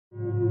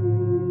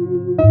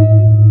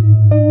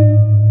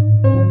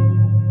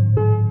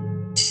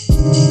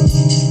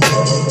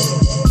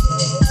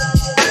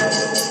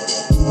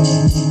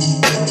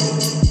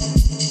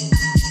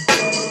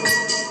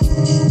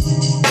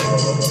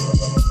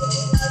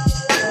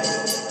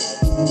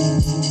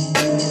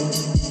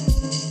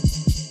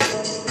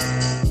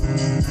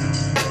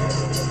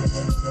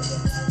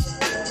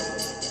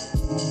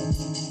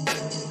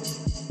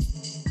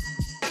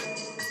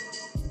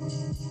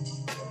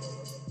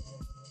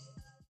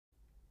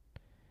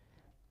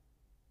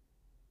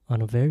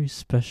on a very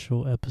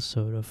special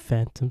episode of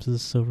Phantoms of the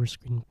Silver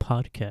Screen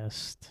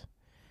podcast.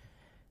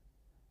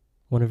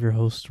 One of your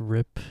hosts,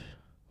 Rip,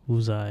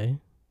 who's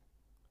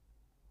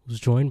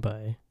joined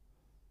by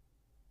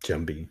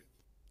Jumbie,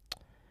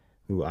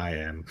 who I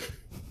am.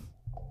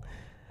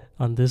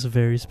 On this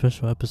very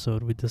special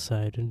episode, we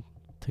decided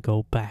to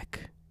go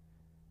back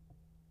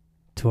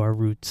to our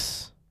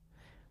roots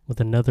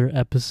with another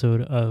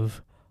episode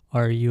of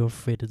Are You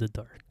Afraid of the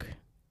Dark?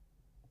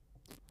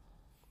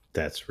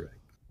 That's right.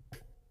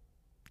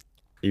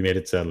 You made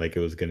it sound like it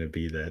was going to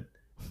be that,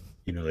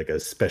 like a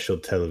special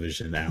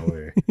television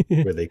hour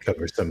where they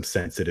cover some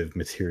sensitive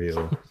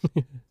material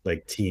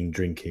like teen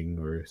drinking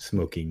or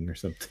smoking or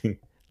something.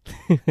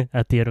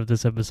 At the end of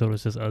this episode, it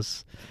was just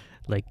us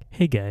like,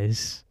 hey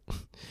guys,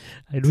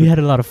 we had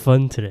a lot of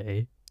fun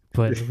today,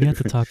 but we have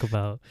to talk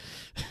about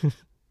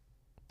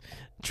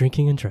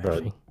drinking and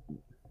driving.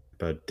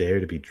 About dare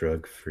to be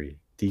drug free.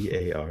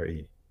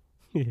 DARE.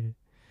 And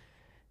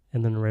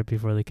then right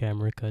before the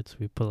camera cuts,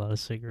 we pull out a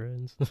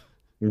cigarette.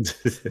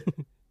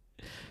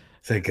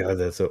 Thank God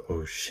that's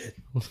oh shit.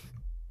 But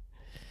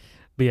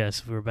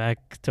yes, we're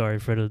back to Are You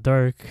Afraid of the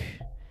Dark,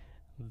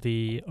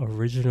 the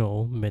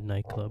original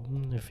Midnight Club,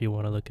 if you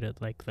want to look at it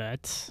like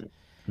that.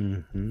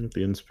 Mm-hmm.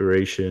 The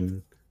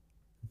inspiration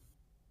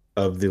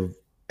of the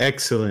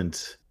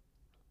excellent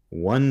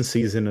one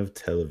season of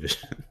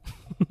television.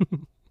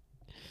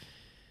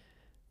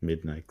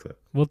 Midnight Club.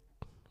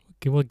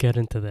 We'll get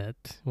into that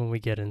when we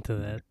get into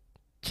that.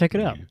 Check it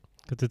out,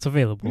 because it's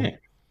available. Yeah,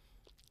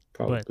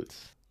 probably.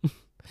 But,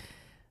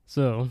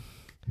 so,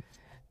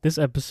 this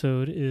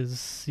episode is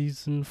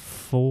season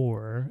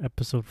 4,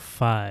 episode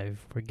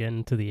 5. We're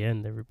getting to the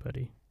end,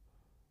 everybody.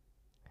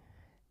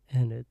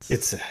 And it's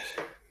sad.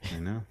 I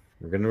know.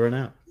 We're going to run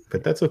out.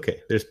 But that's okay.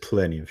 There's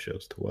plenty of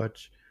shows to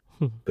watch.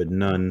 But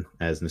none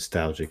as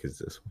nostalgic as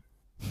this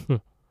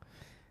one.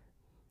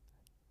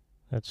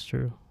 That's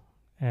true.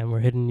 And we're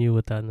hitting you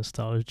with that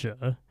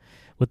nostalgia.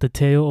 With the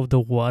Tale of the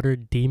Water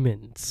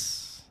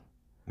Demons.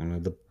 One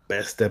of the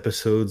best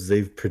episodes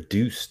they've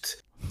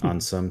produced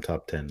on some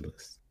top 10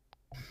 lists.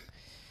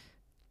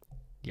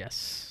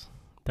 Yes.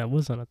 That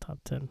was on a top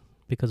 10.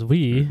 Because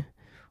we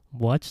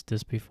watched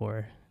this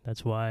before.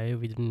 That's why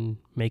we didn't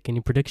make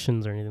any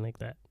predictions or anything like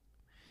that.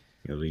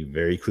 We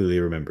very clearly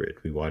remember it.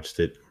 We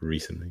watched it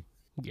recently.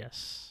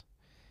 Yes.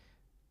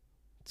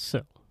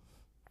 So,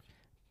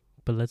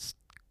 but let's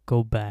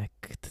go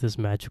back to this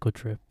magical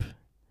trip.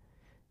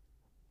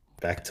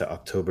 Back to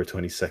October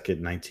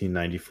 22nd,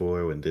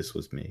 1994, when this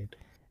was made.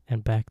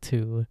 And back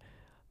to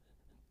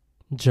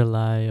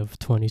July of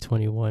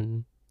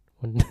 2021,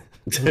 when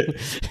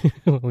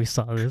we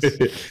saw this.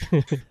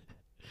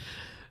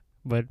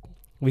 But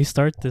we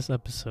start this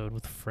episode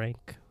with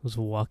Frank, who's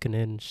walking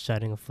in,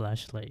 shining a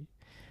flashlight,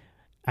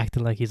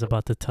 acting like he's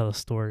about to tell a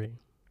story.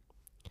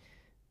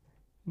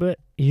 But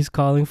he's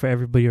calling for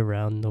everybody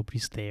around.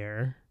 Nobody's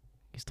there.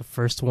 He's the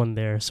first one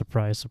there.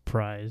 Surprise,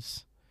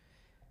 surprise.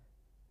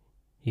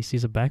 He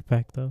sees a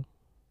backpack, though.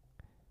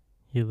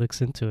 He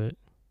looks into it,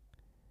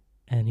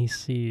 and he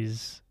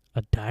sees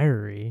a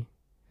diary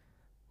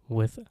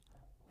with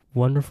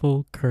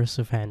wonderful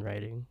cursive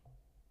handwriting.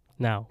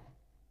 Now,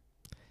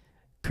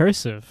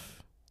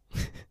 cursive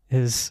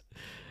is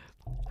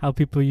how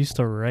people used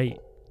to write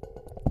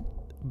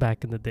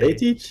back in the day.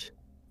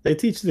 They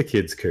teach the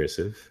kids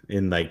cursive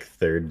in like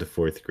 3rd to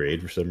 4th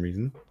grade for some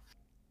reason.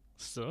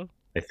 So?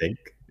 I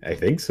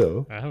think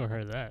so. I haven't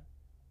heard that.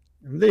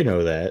 They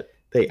know that.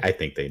 I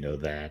think they know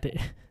that.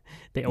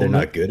 They're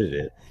not good at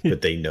it,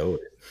 but they know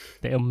it.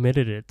 They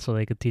omitted it so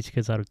they could teach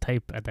kids how to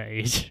type at that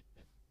age,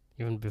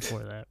 even before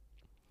that.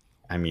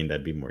 I mean,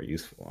 that'd be more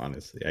useful,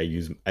 honestly.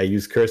 I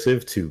use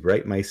cursive to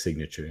write my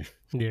signature.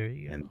 There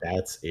you go. And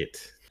that's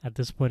it. At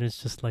this point,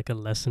 it's just like a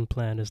lesson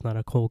plan. It's not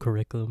a whole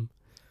curriculum.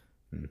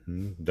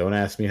 Mm-hmm. Don't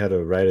ask me how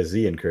to write a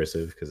Z in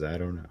cursive, because I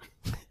don't know.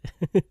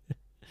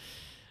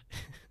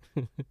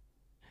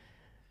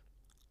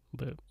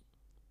 But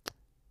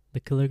the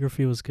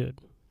calligraphy was good.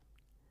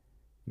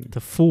 To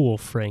fool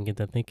Frank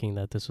into thinking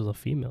that this was a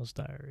female's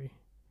diary.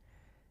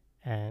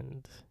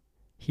 And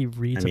he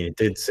reads... I mean, it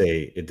did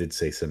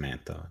say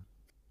Samantha.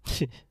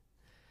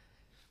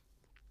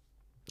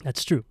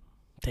 That's true.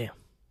 Damn.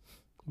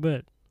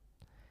 But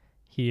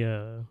he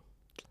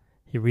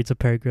reads a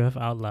paragraph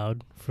out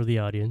loud for the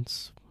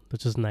audience,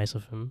 which is nice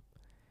of him.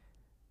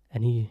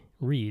 And he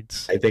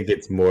reads. I think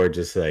it's more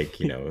just like,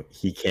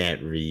 he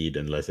can't read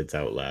unless it's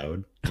out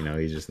loud.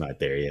 He's just not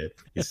there yet.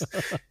 He's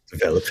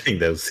developing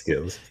those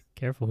skills.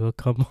 Careful, he'll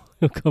come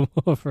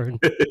over and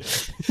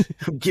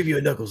I'll give you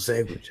a knuckle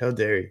sandwich. How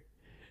dare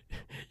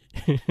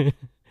you?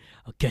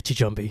 I'll get you,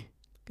 Jumbie.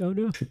 Go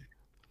do it.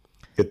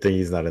 Good thing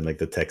he's not in like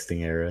the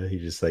texting era. He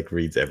just like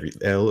reads every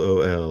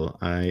LOL.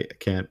 I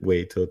can't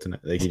wait till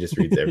tonight. Like he just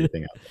reads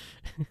everything out.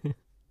 It'd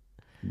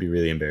be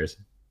really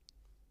embarrassing.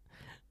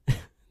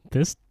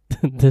 This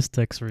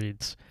text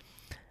reads,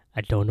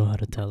 I don't know how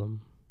to tell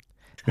him.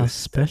 How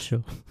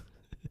special.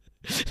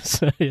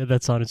 So yeah,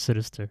 that sounded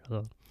sinister.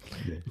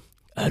 Yeah.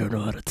 I don't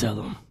know how to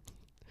tell him.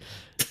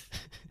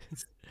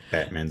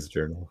 Batman's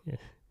journal. Yeah.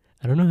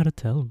 I don't know how to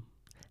tell him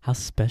how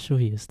special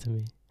he is to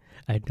me.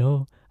 I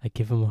know I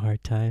give him a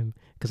hard time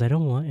because I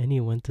don't want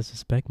anyone to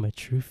suspect my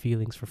true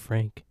feelings for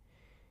Frank.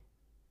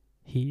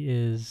 He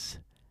is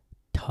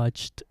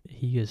touched.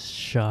 He is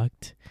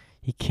shocked.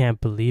 He can't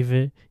believe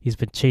it. He's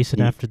been chasing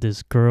He, after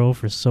this girl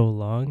for so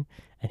long,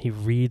 and he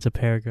reads a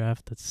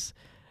paragraph that's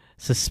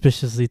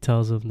suspiciously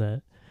tells him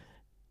that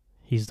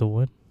he's the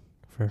one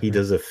for he her.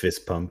 does a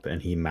fist pump and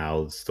he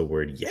mouths the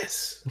word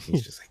yes.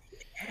 He's just like,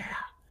 yeah,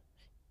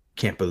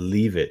 can't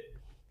believe it.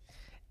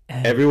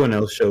 And Everyone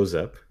else shows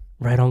up,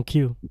 right on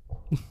cue.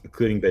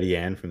 including Betty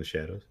Ann from the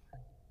Shadows,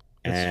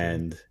 That's true.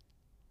 and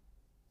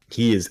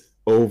he is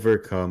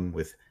overcome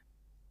with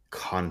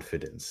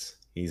confidence.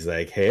 He's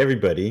like, "Hey,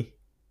 everybody!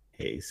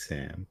 Hey,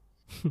 Sam,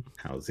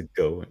 how's it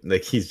going?"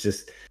 Like he's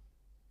just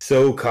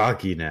so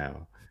cocky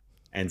now,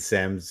 and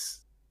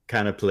Sam's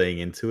kind of playing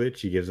into it.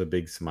 She gives a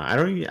big smile. I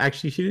don't even,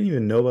 actually. She didn't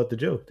even know about the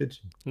joke, did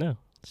she? No,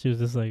 she was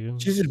just like,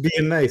 She's just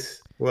being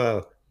nice. Wow, I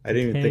like,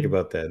 didn't even think hey.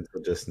 about that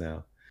until just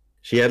now.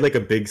 She had like a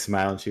big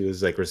smile and she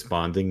was like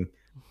responding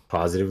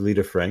positively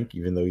to Frank,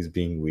 even though he's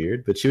being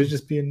weird, but she was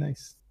just being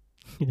nice.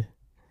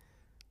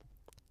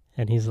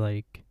 And he's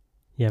like,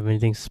 you have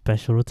anything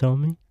special to tell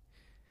me?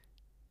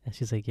 And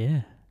she's like,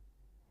 yeah.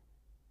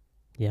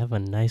 You have a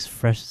nice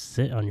fresh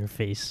zit on your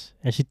face.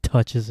 And she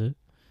touches it,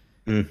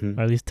 Hmm.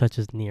 or at least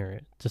touches near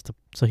it,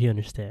 so he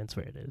understands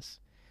where it is.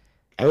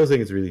 I always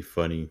think it's really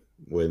funny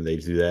when they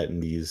do that in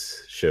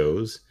these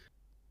shows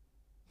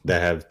that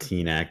have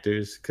teen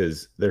actors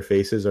because their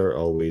faces are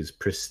always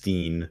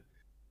pristine,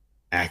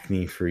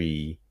 acne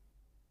free,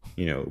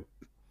 you know,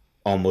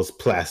 almost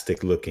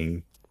plastic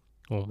looking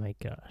Oh my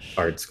gosh.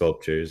 art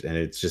sculptures, and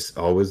it just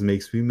always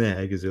makes me mad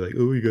because they're like,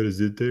 "Oh, you got a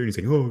zit there," and he's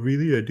like, "Oh,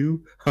 really? I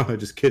do?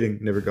 Just kidding.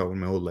 Never got one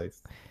my whole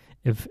life."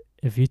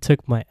 If you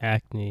took my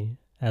acne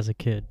as a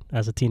kid,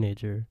 as a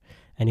teenager,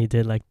 and you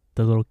did like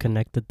the little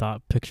connected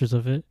dot pictures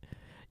of it,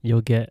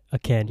 you'll get a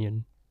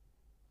canyon.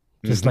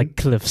 Just like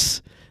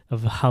cliffs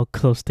of how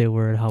close they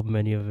were and how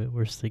many of it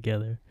were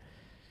together.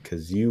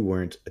 Because you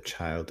weren't a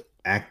child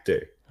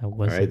actor. I All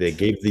right, they wasn't.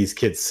 gave these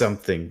kids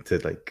something to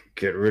like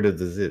get rid of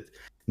the zit.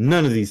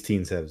 None of these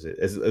teens have zit.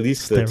 At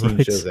least the teen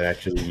shows Steroids. that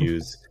actually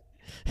use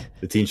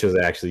the teen shows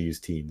that actually use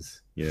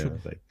teens. You know,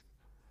 like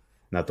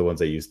not the ones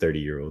that use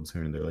 30-year-olds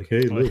and they're like,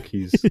 "Hey, look,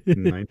 he's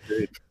in ninth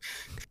grade."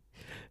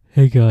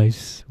 Hey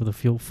guys, with a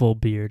full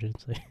beard. And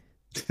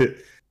it's like,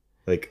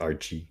 Like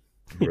Archie,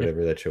 or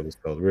whatever that show was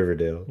called,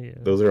 Riverdale. yeah.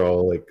 Those are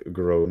all like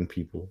grown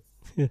people.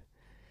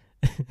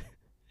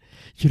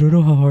 You don't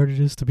know how hard it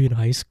is to be in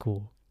high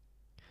school.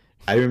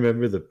 I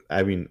remember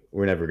I mean,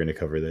 we're never going to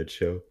cover that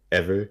show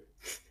ever.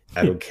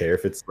 I don't care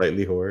if it's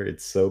slightly horror.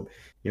 It's so,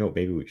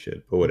 maybe we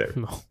should, but whatever.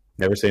 No.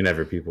 Never say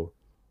never, people.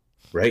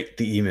 Write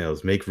the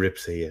emails. Make Rip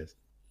say yes.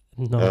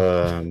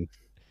 No.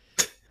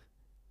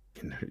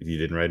 You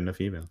didn't write enough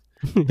emails.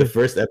 The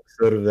first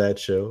episode of that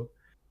show,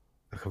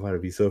 oh, come on,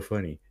 it'd be so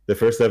funny. The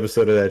first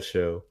episode of that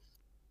show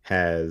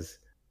has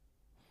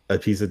a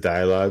piece of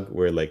dialogue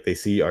where like they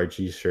see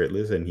Archie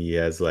shirtless and he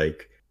has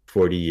like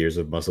 40 years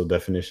of muscle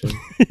definition.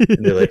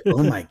 And they're like,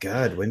 "Oh my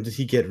god, when did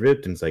he get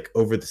ripped?" And it's like,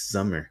 "Over the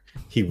summer.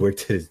 He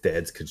worked at his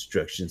dad's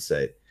construction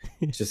site."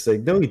 It's just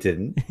like, no, he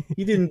didn't.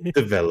 He didn't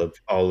develop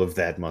all of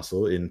that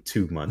muscle in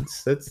 2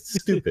 months. That's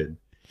stupid.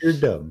 You're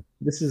dumb.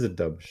 This is a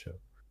dumb show.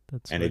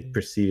 That's And funny. it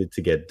proceeded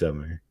to get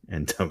dumber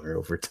and dumber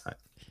over time.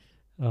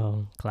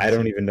 Oh, I classic.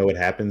 don't even know what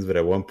happens, but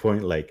at one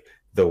point, like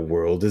the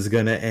world is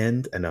gonna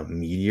end and a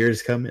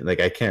meteor's coming. Like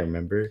I can't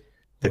remember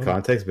the Well,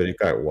 context, but it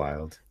got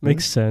wild.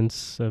 makes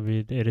sense. I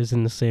mean, it is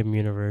in the same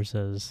universe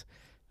as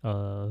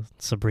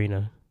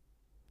Sabrina.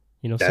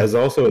 You know, That is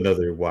also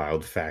another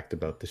wild fact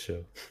about the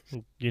show.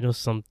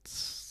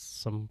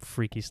 some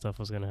freaky stuff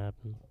was gonna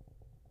happen.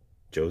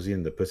 Josie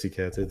and the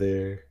Pussycats are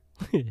there.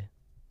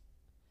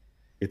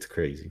 It's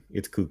crazy.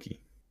 It's kooky.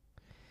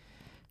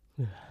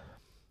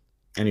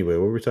 Anyway,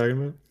 what were we talking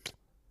about?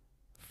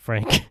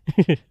 Frank,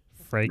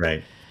 Frank,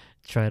 Right.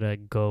 try to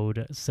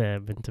goad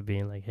Sam into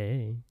being like,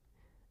 "Hey,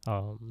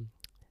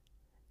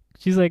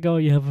 she's like, oh,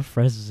 you have a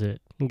fresh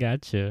zit,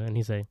 gotcha," and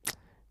he's like,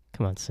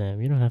 "Come on,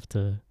 Sam, you don't have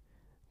to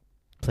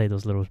play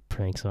those little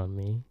pranks on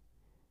me.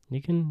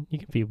 We can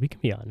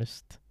be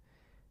honest.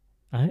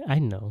 I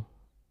know.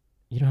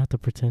 You don't have to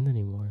pretend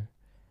anymore."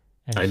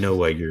 And I know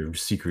why you're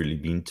secretly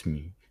mean to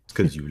me. It's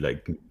because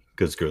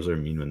because girls are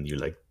mean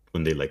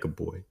when they like a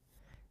boy.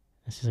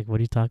 And she's like, "What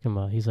are you talking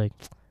about?" He's like,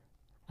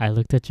 "I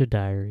looked at your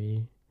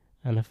diary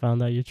and I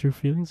found out your true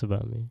feelings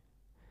about me."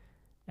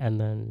 And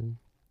then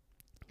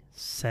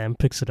Sam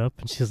picks it up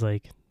and she's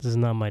like, "This is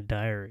not my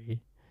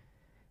diary."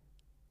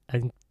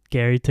 And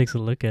Gary takes a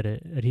look at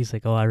it and he's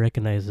like, "Oh, I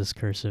recognize this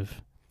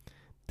cursive.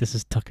 This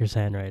is Tucker's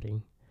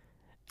handwriting."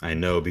 I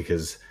know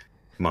because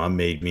mom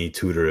made me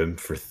tutor him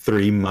for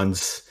 3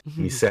 months. And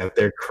he sat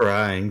there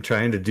crying,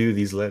 trying to do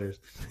these letters.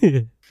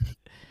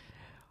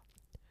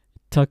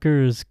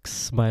 Tucker is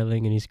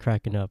smiling and he's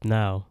cracking up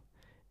now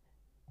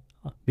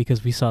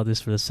because we saw this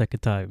for the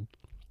second time.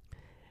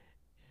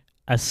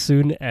 As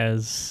soon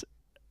as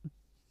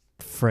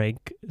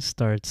Frank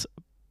starts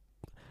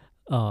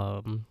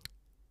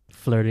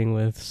flirting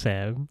with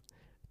Sam.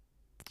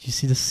 You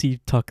see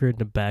Tucker in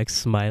the back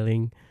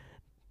smiling,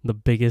 the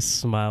biggest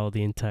smile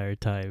the entire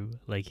time.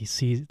 Like he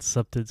sees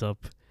something's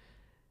up,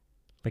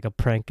 like a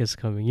prank is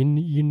coming.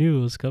 You knew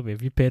it was coming.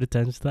 If you paid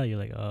attention to that, you're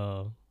like,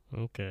 oh,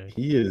 okay.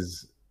 He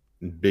is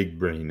big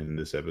brain in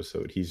this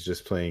episode. He's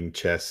just playing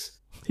chess,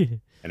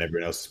 and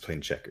everyone else is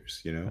playing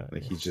checkers.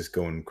 Like he's just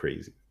going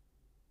crazy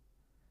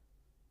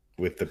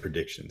with the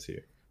predictions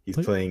here. He's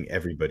playing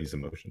everybody's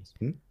emotions.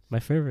 My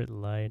favorite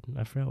line,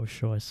 I forgot what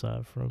show I saw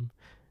it from,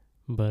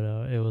 but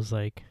it was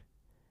like,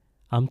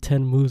 I'm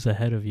 10 moves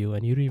ahead of you,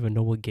 and you don't even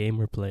know what game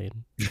we're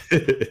playing.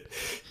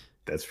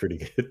 That's pretty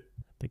good.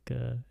 I think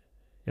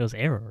it was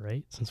Arrow,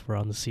 right? Since we're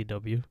on the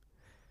CW.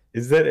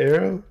 Is that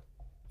Arrow?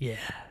 Yeah.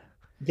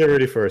 Get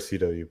ready for our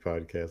CW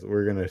podcast.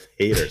 We're going to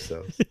hate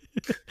ourselves.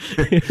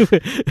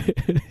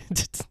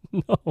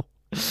 No.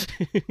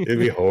 It'd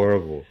be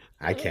horrible.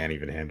 I can't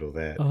even handle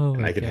that.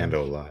 And I can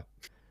handle a lot.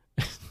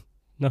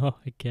 No,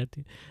 I can't.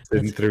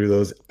 Sitting through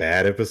those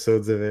bad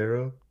episodes of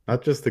Arrow.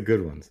 Not just the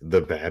good ones,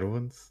 the bad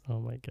ones. Oh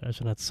my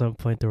gosh, and at some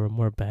point they were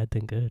more bad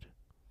than good.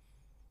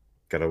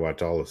 Gotta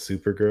watch all of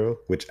Supergirl,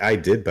 which I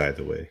did, by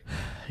the way.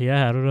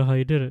 Yeah, I don't know how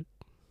you did it.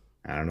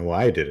 I don't know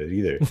why I did it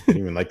either. I didn't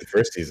even like the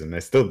first season. I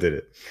still did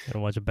it. Gotta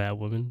watch a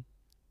Batwoman.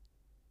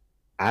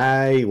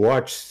 I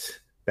watched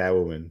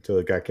Batwoman until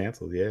it got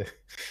canceled, yeah.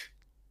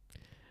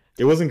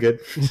 It wasn't good.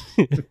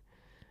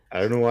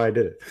 I don't know why I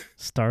did it.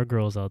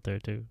 Stargirl's out there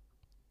too.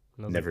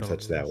 Never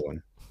touched that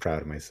one.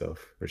 Proud of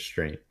myself.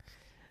 Restraint.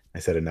 I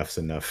said enough's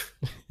enough.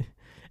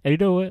 And you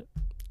know what?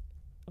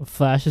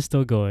 Flash is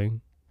still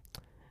going.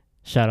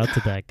 Shout out to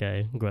that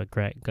guy,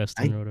 Grant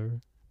Gustin or whatever.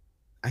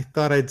 I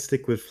thought I'd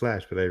stick with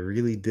Flash, but I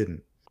really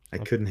didn't. I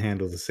couldn't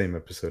handle the same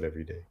episode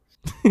every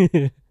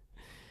day.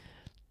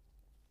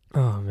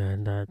 Oh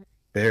man, that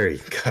Barry,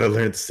 gotta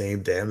learn the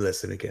same damn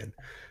lesson again.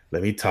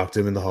 Let me talk to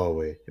him in the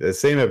hallway. The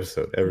same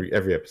episode, every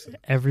episode.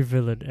 Every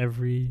villain,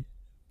 every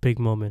big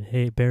moment.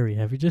 Hey Barry,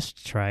 have you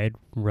just tried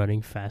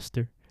running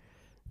faster?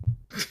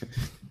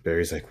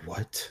 Barry's like,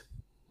 what?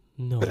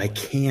 No, but I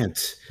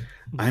can't.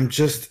 I'm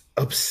just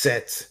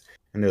upset.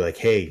 And they're like,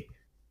 hey,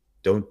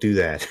 don't do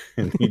that.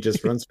 And he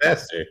just runs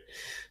faster.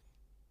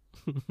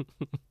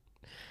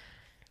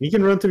 He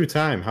can run through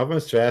time. How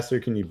much faster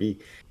can you be?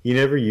 He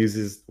never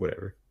uses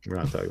whatever. We're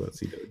not talking about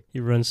CW. He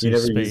runs through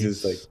space. He never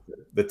uses like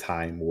the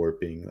time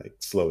warping, like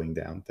slowing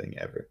down thing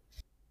ever.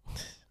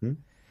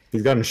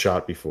 He's gotten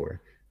shot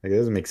before. Like it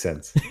doesn't make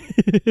sense.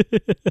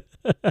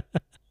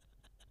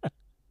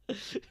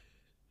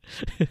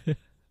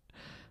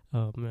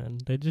 Oh man,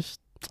 they just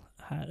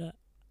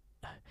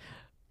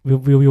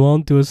we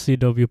won't do a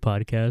CW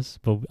podcast,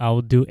 but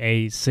I'll do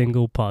a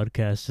single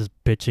podcast just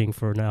bitching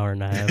for an hour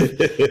and a half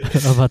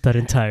about that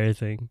entire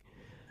thing.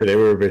 Today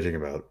we were bitching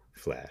about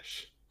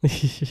Flash.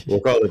 We'll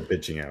call it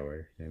bitching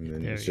hour, and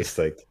then it's just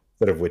like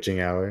instead of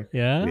witching hour,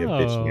 yeah, we have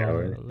bitching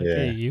hour. Look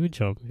at you,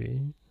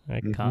 Jumpy. I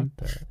caught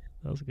that.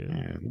 That was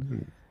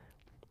good.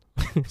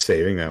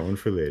 Saving that one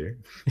for later.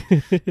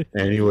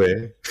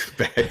 Anyway,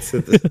 back to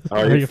the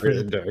Are for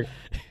the Dark.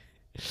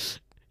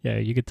 Yeah,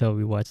 you could tell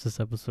we watched this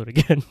episode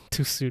again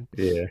too soon.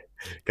 Yeah,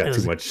 got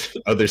too much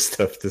other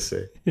stuff to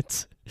say.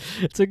 It's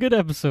a good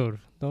episode.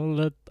 Don't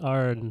let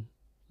our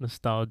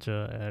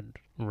nostalgia and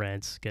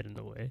rants get in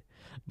the way.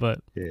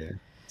 But yeah,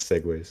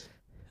 segues.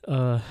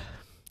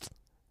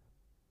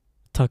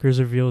 Tucker's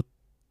revealed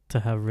to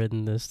have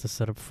written this to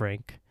set up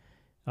Frank.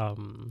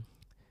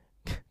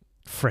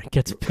 Frank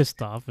gets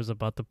pissed off, is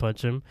about to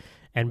punch him,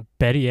 and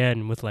Betty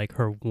Ann, with like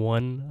her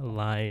one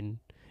line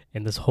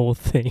in this whole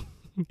thing,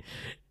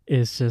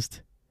 is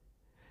just,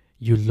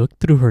 "You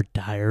looked through her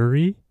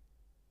diary,"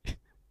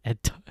 and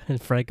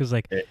Frank is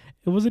like, "It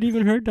wasn't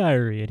even her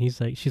diary," and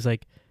she's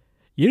like,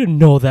 "You didn't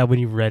know that when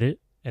you read it,"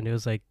 and it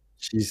was like,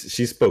 she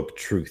spoke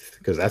truth,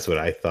 because that's what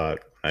I thought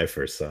when I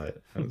first saw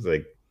it. I was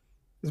like,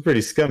 "It's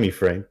pretty scummy,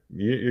 Frank.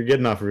 You're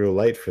getting off real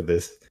light for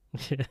this."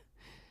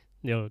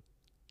 Yeah.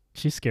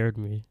 She scared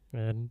me,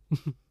 man.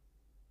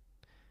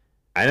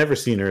 I never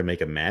seen her make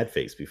a mad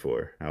face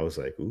before. I was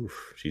like,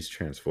 oof, she's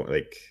transformed.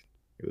 Like,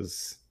 it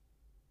was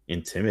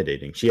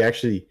intimidating. She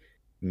actually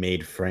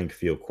made Frank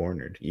feel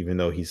cornered, even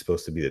though he's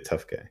supposed to be the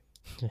tough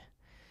guy.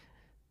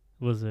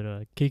 Was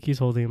it Kiki's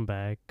holding him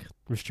back,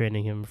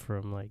 restraining him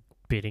from like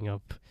beating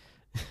up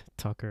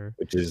Tucker?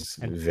 Which is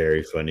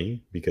very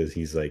funny because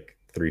he's like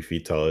 3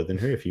 feet taller than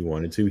her. If he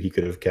wanted to, he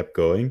could have kept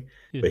going,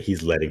 but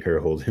he's letting her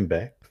hold him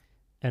back.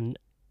 And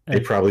they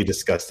probably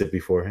discussed it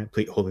beforehand.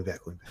 Please hold me back,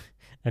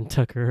 And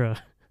Tucker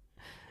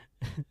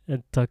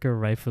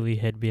rightfully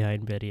hid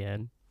behind Betty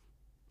Ann.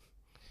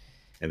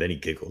 And then he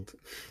giggled.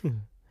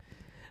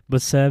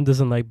 But Sam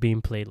doesn't like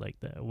being played like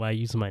that. Why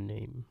use my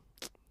name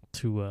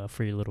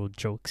for your little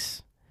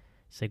jokes?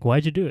 He's like,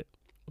 why'd you do it?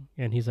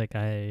 And he's like,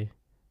 I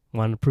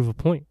wanted to prove a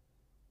point.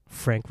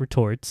 Frank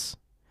retorts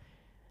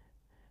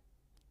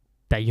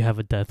that you have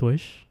a death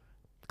wish.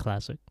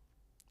 Classic.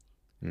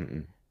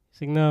 Mm-mm.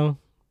 He's like, no.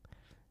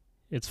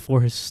 It's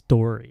for his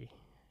story.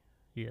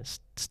 Yes,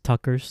 it's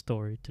Tucker's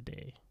story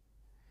today.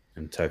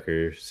 And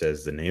Tucker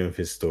says the name of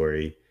his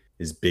story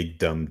his big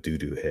dumb doo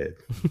doo head,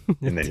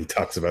 and then he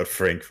talks about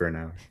Frank for an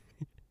hour.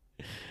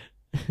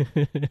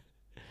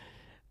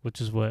 Which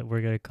is what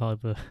we're gonna call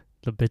the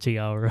bitching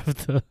hour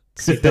of the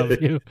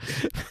CW.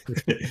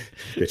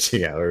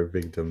 Bitching hour,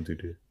 big dumb doo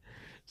doo.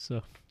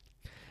 So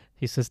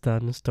he sits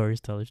down in the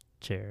storyteller's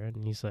chair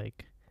and he's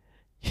like,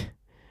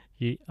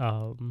 you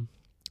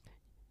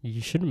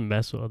shouldn't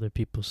mess with other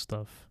people's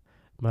stuff,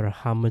 no matter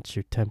how much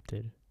you're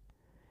tempted,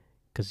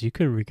 because you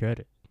could regret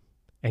it.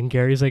 And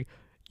Gary's like,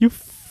 you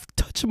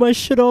touch my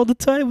shit all the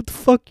time. What the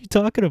fuck you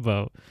talking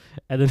about?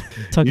 And then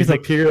Tucker's You've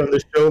like, appeared on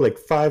the show like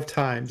 5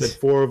 times, and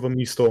 4 of them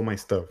you stole my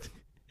stuff.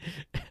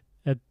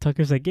 and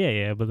Tucker's like,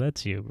 yeah, but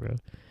that's you, bro.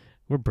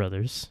 We're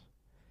brothers.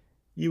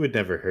 You would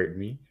never hurt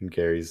me. And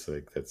Gary's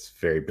like, that's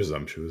very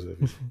presumptuous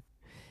of you.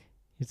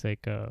 He's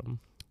like,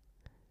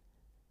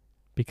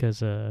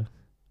 because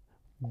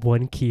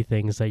one key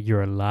thing is that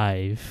you're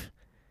alive.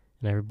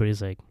 And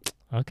everybody's like,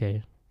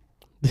 okay,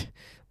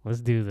 let's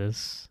do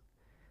this.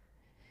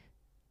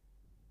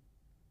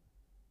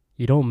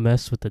 You don't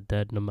mess with the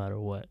dead no matter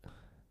what.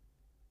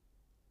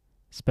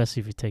 Especially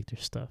if you take their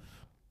stuff.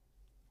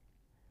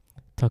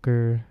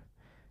 Tucker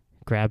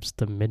grabs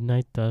the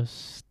midnight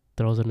dust,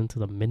 throws it into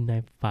the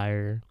midnight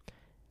fire,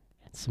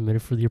 and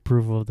submitted for the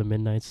approval of the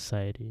Midnight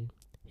Society.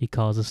 He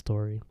calls the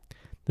story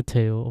The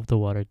Tale of the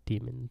Water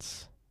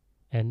Demons.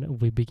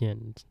 And we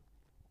begin.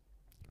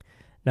 We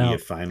Now,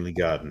 have finally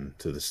gotten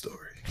to the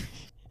story.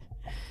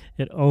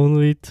 it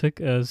only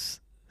took us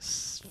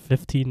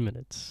 15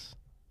 minutes.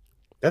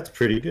 That's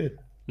pretty good.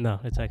 No,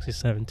 it's actually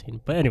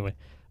 17. But anyway,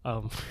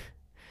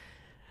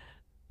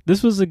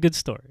 this was a good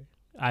story.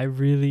 I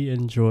really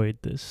enjoyed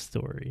this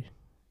story.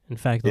 In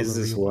fact, Is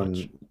this one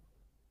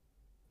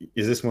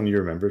you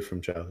remembered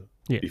from childhood?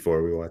 Yeah.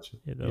 Before we watched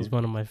it? Yeah, that was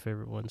one of my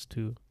favorite ones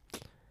too,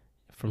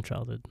 from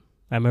childhood.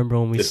 I remember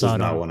when we This saw is it.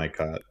 not one I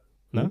caught.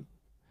 No?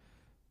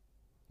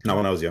 Not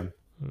when I was young.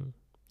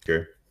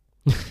 Sure.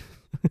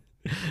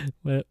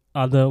 But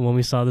when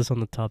we saw this on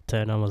the top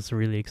 10, I was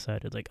really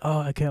excited. Like, oh,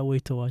 I can't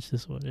wait to watch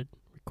this one and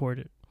record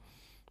it.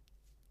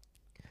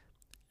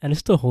 And it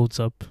still holds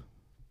up.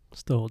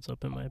 Still holds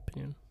up, in my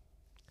opinion.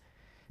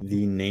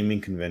 The naming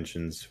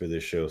conventions for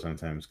this show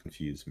sometimes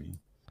confuse me.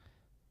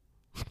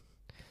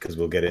 Because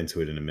we'll get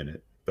into it in a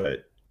minute.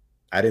 But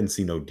I didn't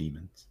see no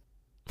demons.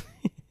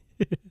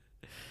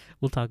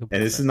 We'll talk about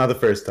And this that. is not the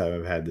first time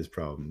I've had this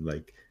problem.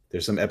 Like,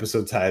 there's some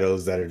episode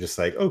titles that are just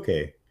like,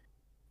 okay,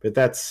 but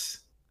that's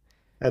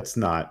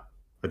not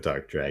a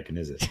dark dragon,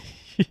 is it?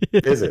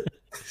 Is it?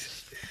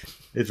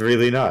 It's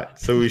really not.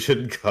 So we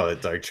shouldn't call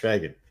it Dark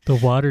Dragon. The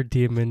water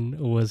demon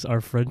was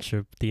our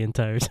friendship the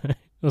entire time.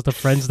 It was the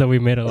friends that we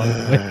made along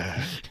the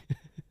way.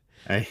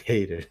 I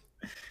hate it.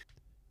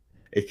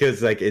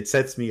 Because like it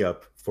sets me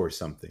up for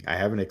something. I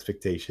have an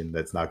expectation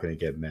that's not going to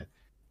get met.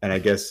 And I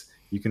guess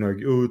you can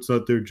argue, oh, it's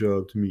not their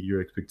job to meet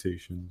your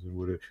expectations and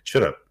whatever.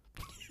 Shut up.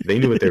 They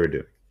knew what they were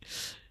doing.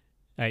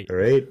 All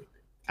right?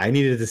 I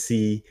needed to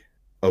see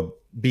a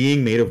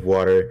being made of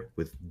water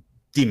with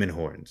demon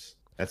horns.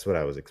 That's what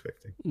I was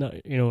expecting. No,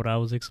 you know what I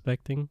was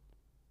expecting?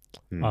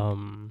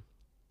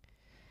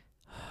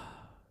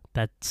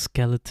 That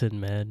skeleton,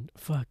 man.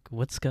 Fuck,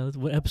 what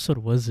skeleton? What episode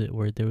was it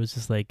where there was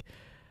just like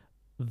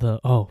it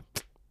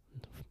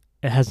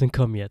hasn't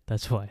come yet.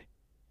 That's why.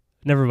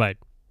 Never mind.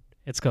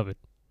 It's coming.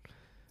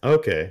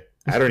 Okay.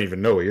 I don't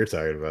even know what you're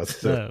talking about.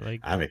 So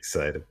like, I'm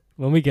excited.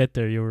 When we get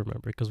there, you'll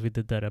remember because we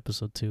did that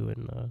episode too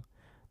in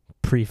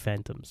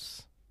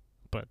pre-Phantoms.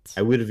 But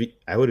I would have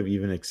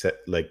even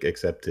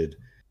accepted.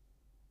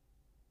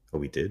 Oh,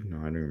 we did? No,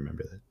 I don't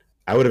remember that.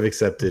 I would have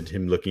accepted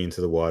him looking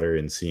into the water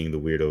and seeing the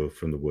weirdo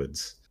from the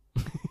woods.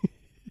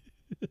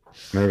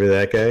 Remember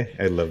that guy?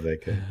 I love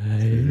that guy.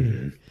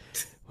 Hey,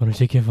 why don't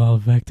you give all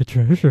back the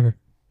treasure?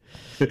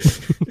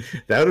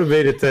 That would have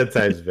made it 10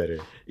 times better,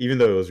 even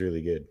though it was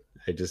really good.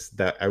 I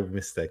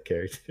missed that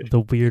character.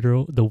 The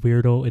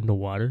weirdo in the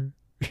water.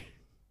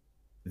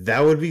 That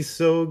would be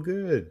so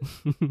good.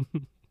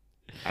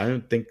 I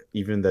don't think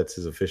even that's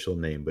his official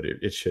name, but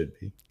it should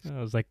be. It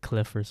was like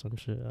Cliff or some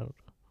shit. I don't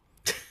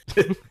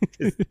know.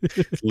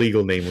 His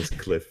legal name was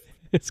Cliff.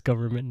 It's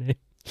government name.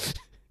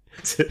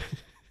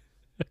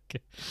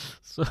 Okay,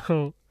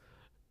 so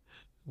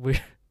we're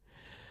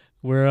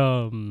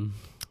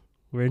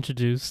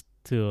introduced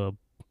to a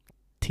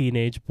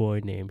teenage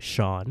boy named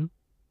Sean,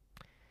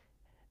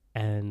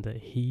 and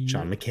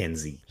Sean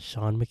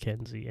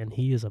McKenzie, and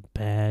he is a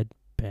bad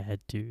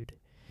dude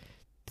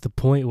to the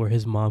point where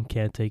his mom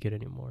can't take it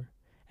anymore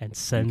and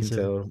sends him.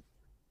 You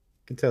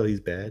can tell he's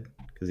bad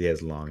because he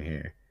has long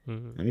hair.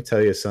 Mm-hmm. Let me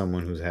tell you,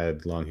 someone who's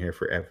had long hair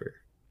forever.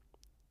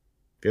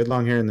 If you had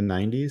long hair in the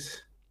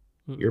 90s,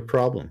 you're a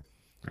problem.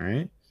 All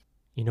right?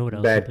 You know what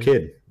else? Bad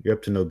kid. You're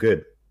up to no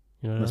good.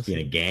 You know what Must be in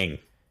a gang.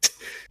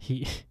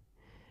 He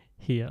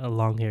a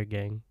long hair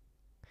gang.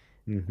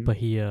 Mm-hmm. But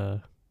he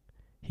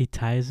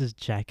ties his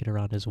jacket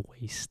around his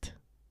waist.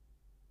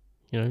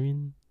 You know what I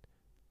mean?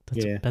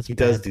 That's he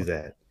does do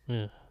that.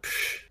 Yeah.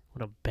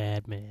 What a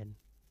bad man.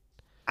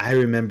 I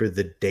remember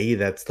the day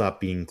that stopped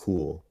being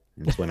cool.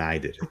 It's when I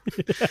did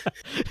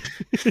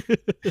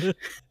it.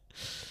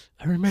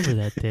 I remember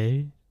that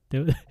day.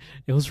 It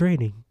was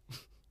raining.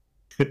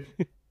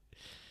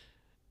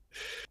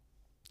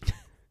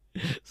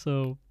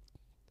 So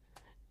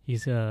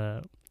he's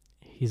a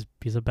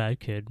bad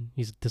kid.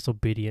 He's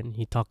disobedient.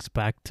 He talks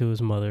back to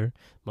his mother.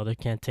 Mother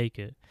can't take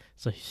it.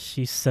 So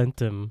she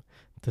sent him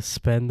to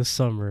spend the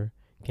summer.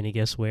 Can you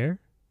guess where?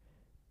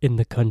 In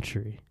the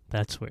country.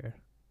 That's where.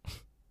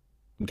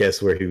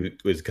 Guess where he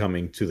was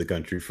coming to the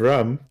country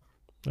from?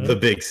 The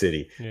big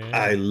city. Yeah.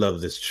 I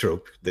love this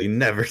trope. They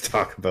never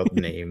talk about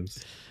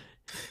names.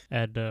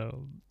 And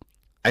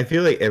I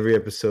feel like every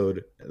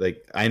episode,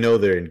 like I know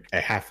they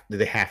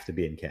have to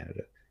be in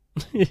Canada,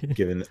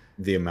 given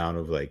the amount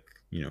of like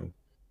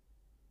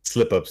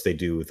slip ups they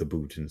do with the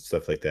boot and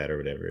stuff like that or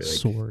whatever. Like,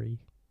 sorry.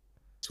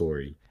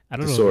 I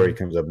don't know. Sorry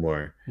comes up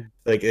more.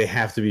 Like they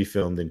have to be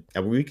filmed in.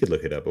 We could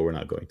look it up, but we're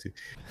not going to.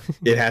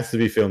 It has to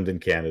be filmed in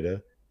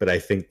Canada, but I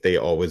think they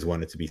always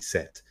want it to be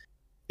set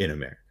in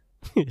America.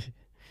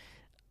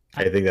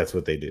 I think that's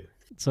what they do.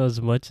 So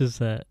as much as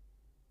that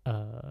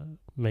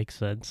makes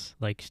sense,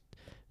 like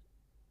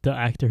the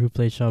actor who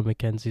plays Sean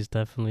McKenzie is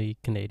definitely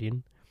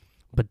Canadian,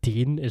 but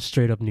Dean is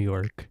straight up New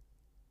York,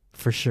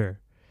 for sure.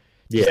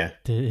 Yeah,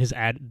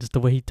 just the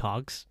way he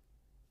talks.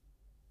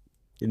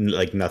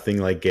 Like nothing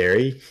like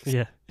Gary.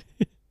 Yeah.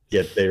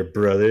 Yet they're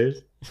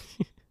brothers.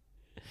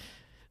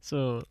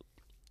 So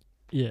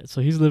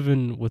he's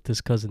living with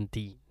his cousin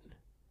Dean,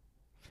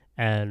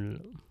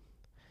 and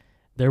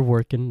they're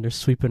working. They're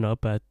sweeping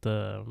up at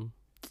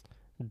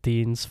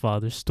Dean's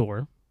father's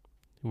store,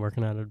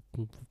 working at a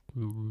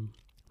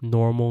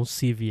normal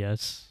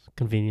CVS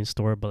convenience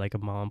store, but like a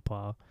mom and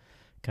pop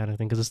kind of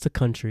thing, because it's the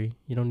country.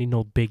 You don't need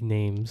no big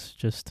names.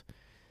 Just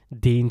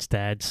Dean's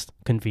dad's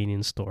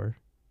convenience store.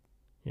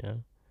 Yeah.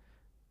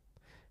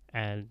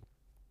 And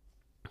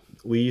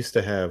we used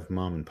to have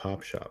mom and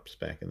pop shops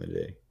back in the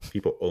day.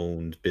 People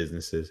owned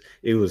businesses.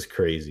 It was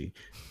crazy.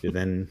 And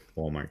then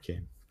Walmart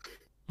came.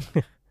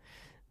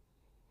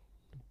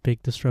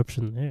 Big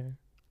disruption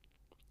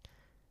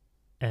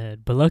there.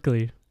 But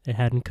luckily, it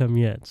hadn't come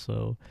yet.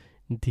 So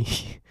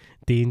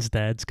Dean's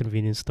dad's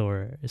convenience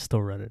store is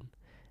still running.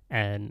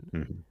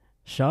 And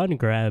Sean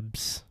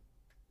grabs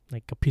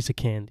like a piece of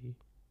candy.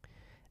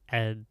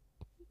 And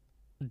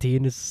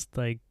Dean is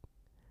like,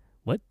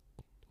 what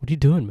are you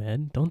doing,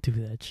 man? Don't do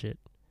that shit.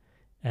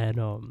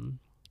 And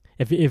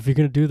if you're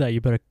gonna do that,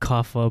 you better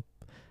cough up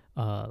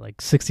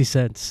like 60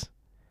 cents.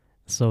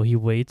 So he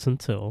waits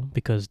until,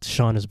 because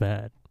Sean is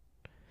bad,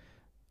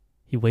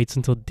 he waits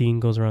until Dean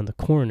goes around the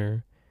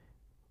corner,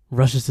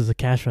 rushes to the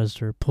cash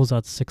register, pulls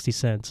out 60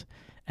 cents,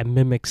 and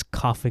mimics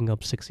coughing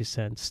up 60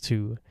 cents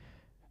to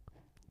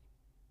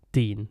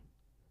Dean,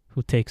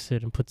 who takes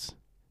it and puts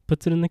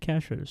it in the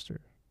cash register.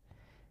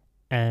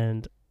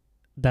 And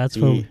that's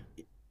when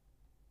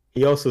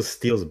he also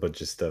steals a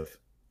bunch of stuff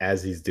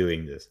as he's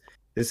doing this.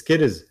 This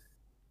kid is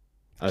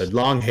a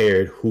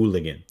long-haired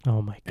hooligan.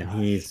 Oh my god! And he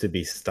needs to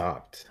be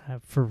stopped.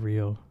 For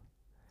real.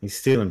 He's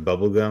stealing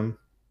bubblegum.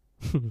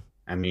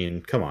 I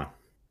mean, come on.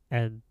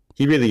 And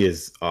he really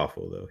is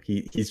awful, though.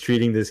 He's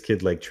treating this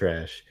kid like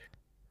trash.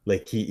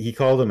 Like he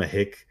called him a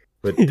hick,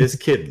 but this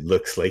kid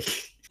looks like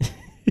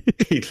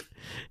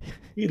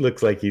he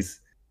looks like he's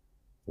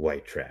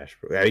white trash,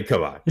 bro. I mean,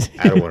 come on.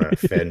 I don't want to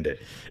offend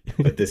it,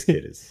 but this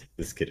kid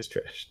is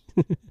trash.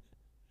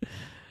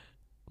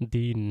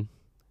 Dean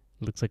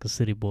looks like a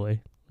city boy,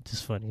 which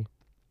is funny.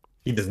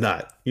 He does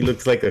not. He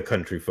looks like a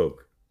country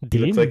folk. Dean?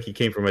 He looks like he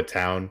came from a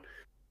town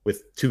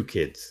with 2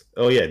 kids.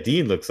 Oh yeah,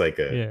 Dean looks like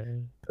a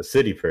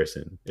city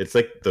person. It's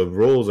like the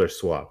roles are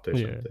swapped or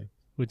something.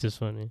 Which is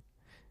funny.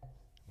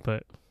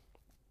 But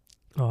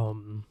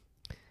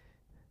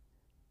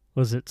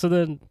was it so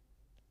then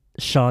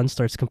Sean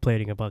starts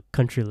complaining about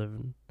country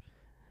living.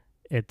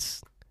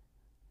 It's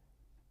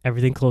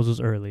everything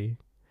closes early.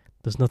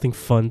 There's nothing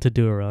fun to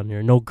do around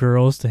here. No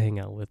girls to hang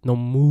out with. No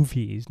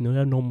movies.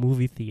 No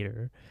movie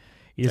theater.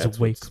 You just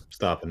wake. What's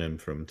stopping him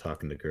from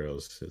talking to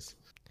girls is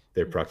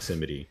their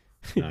proximity,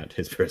 not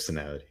his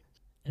personality.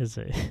 Is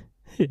it?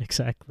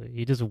 Exactly.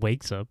 He just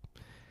wakes up.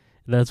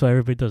 And that's what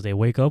everybody does. They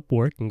wake up,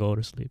 work, and go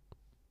to sleep.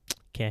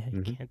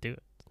 Can't do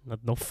it.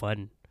 No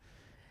fun.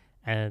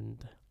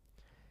 And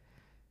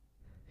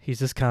he's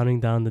just counting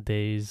down the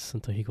days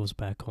until he goes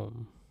back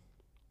home.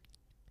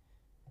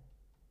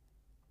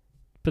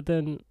 But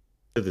then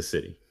to the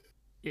city.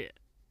 Yeah.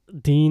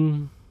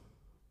 Dean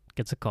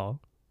gets a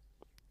call.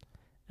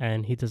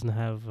 And he doesn't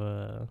have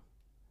what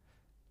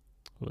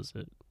was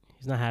it?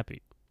 He's not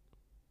happy.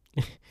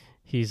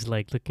 He's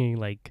like looking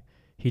like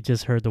he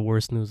just heard the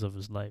worst news of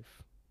his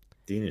life.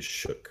 Dean is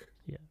shook.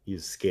 Yeah.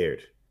 He's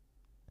scared.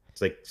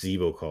 It's like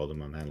Zeebo called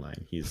him on that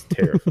line. He's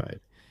terrified.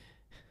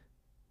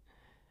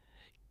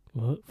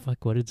 What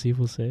did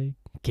Zeebo say?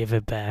 Give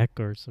it back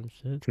or some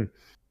shit?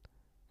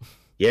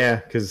 Yeah,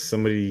 because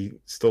somebody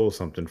stole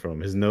something from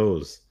him. His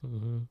nose.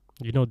 Mm-hmm.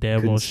 You know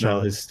damn well smell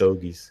Sean. His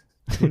stogies.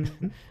 You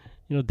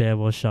know damn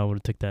well Sean would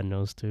have took that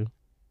nose too.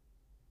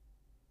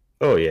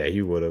 Oh yeah,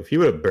 he would have. He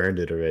would have burned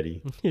it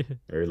already.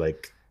 Or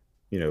like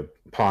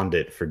pawned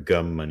it for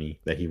gum money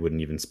that he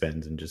wouldn't even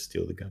spend and just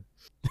steal the gum.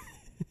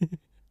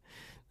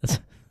 That's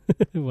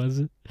was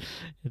it?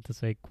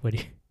 It's like what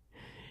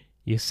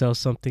you sell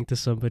something to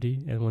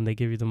somebody, and when they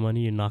give you the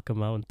money, you knock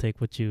them out and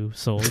take what you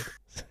sold.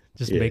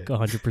 Just Yeah. make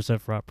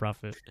 100%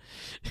 profit.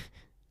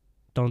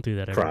 Don't do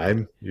that. Everyone.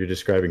 Crime? You're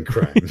describing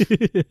crime.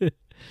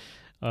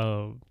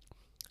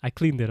 I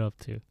cleaned it up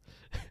too,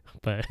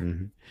 but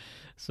Mhm.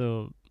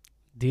 so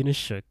Dean is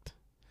shook.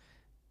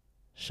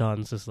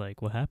 Sean's just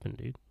like, "What happened,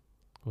 dude?"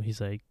 Well, he's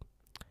like,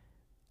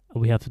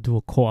 "We have to do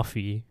a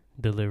coffee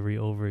delivery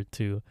over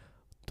to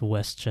the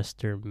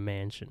Westchester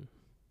mansion."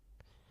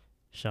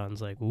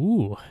 Sean's like,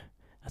 "Ooh,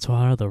 that's where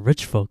all the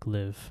rich folk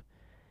live,"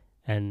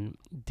 and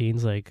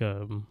Dean's like,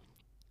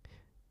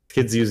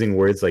 Kids using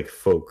words like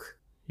folk,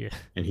 "Yeah."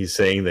 and he's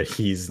saying that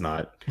he's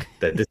not,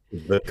 that this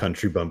is the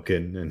country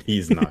bumpkin, and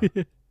he's not.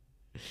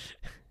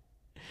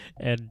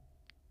 And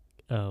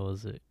what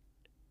was it?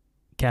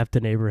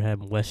 Captain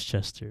Abraham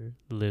Westchester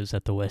lives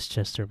at the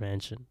Westchester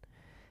mansion,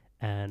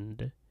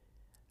 and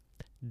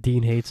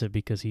Dean hates it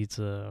because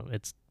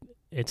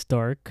it's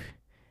dark,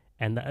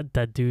 and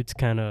that dude's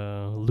kind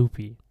of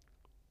loopy.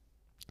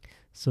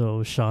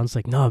 So Sean's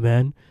like, "Nah,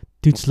 man,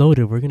 dude's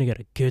loaded. We're gonna get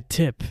a good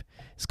tip.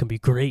 It's gonna be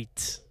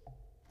great."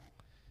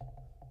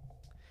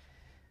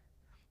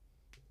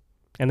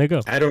 And they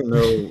go. I don't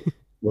know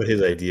what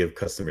his idea of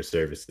customer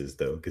service is,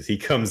 though, because he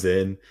comes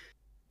in,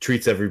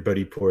 treats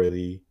everybody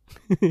poorly,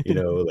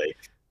 like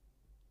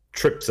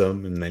trips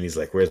them, and then he's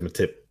like, "Where's my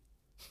tip?"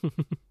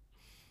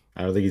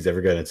 I don't think he's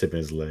ever gotten a tip in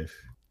his life.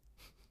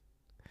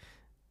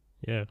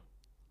 Yeah,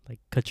 like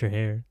cut your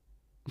hair.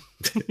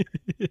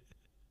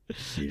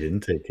 He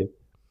didn't take it.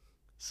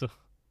 So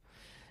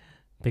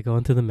they go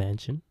into the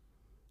mansion,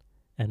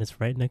 and it's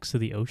right next to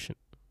the ocean.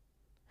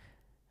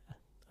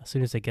 As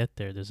soon as they get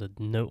there, there's a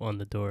note on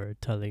the door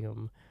telling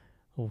them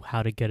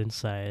how to get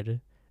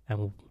inside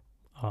and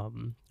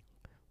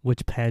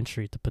which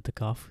pantry to put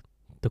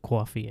the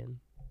coffee in.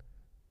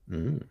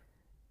 Mm.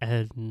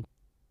 And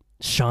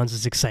Sean's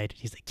is excited.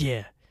 He's like,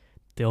 "Yeah."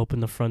 They open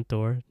the front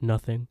door,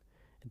 nothing.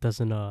 It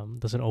doesn't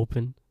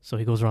open, so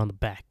he goes around the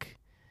back.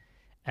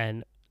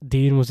 And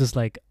Dean was just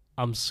like,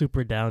 "I'm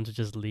super down to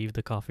just leave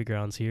the coffee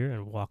grounds here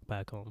and walk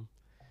back home."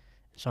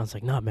 Sean's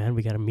like, "Nah, man,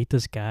 we gotta meet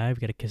this guy. We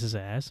gotta kiss his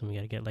ass, and we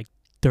gotta get like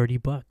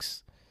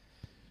 $30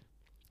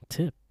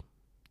 tip,"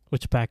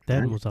 which back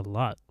then Nice. was a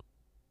lot.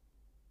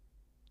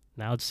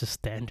 Now it's just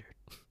standard.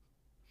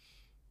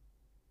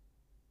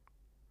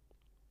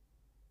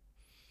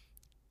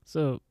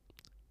 So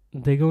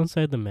they go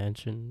inside the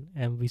mansion,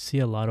 and we see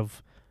a lot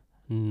of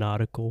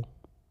nautical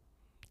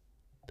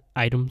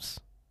items,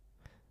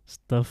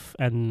 stuff,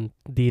 and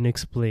Dean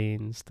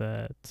explains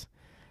that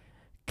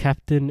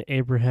Captain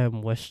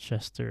Abraham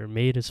Westchester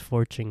made his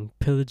fortune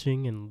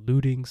pillaging and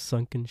looting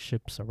sunken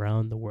ships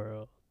around the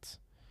world.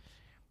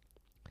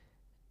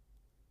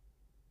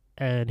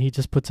 And he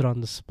just puts it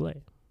on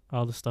display.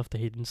 All the stuff that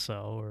he didn't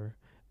sell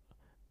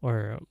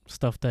or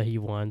stuff that he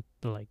want,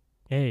 like,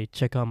 "Hey,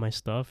 check out my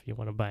stuff. You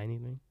want to buy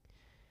anything?"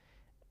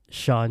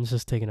 Sean's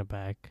just taken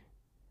aback.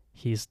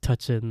 He's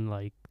touching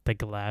like the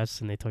glass,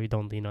 and they told you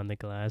don't lean on the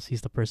glass.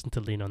 He's the person to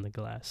lean on the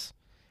glass.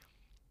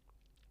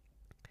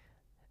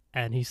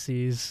 And he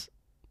sees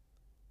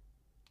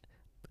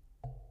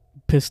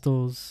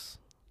pistols,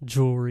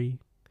 jewelry,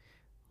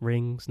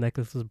 rings,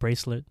 necklaces,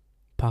 bracelet,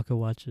 pocket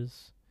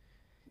watches.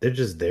 They're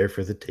just there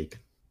for the taking.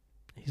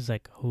 He's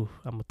like, "Oh,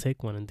 I'm gonna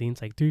take one." And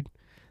Dean's like, "Dude,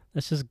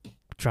 let's just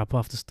drop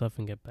off the stuff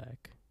and get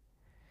back."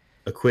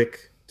 A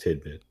quick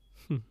tidbit.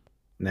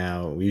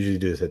 Now, we usually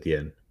do this at the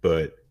end,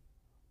 but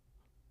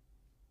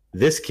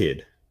this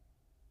kid,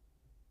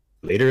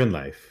 later in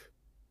life,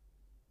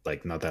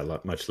 like not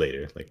that much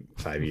later, like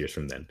 5 years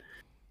from then,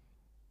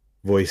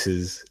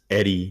 voices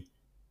Eddie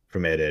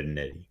from Ed, Edd n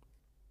Eddy,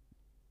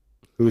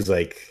 who's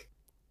like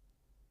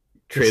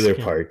trailer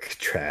park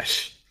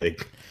trash.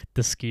 Like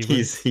The schemer.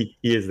 he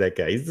is that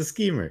guy. He's the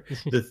schemer,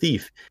 the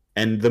thief.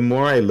 And the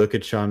more I look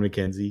at Sean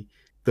McKenzie,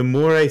 the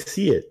more I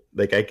see it.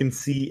 Like I can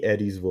see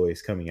Eddie's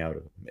voice coming out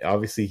of him.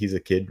 Obviously, he's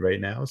a kid right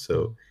now,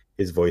 so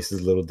his voice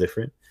is a little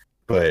different.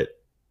 But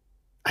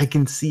I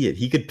can see it.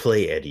 He could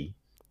play Eddie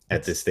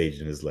at this stage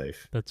in his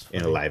life. That's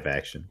in a funny. live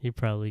action. He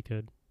probably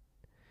could.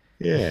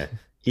 Yeah.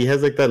 He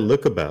has like that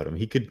look about him.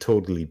 He could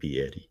totally be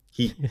Eddie.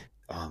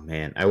 Oh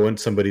man, I want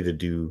somebody to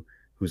do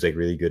who's like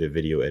really good at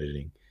video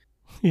editing.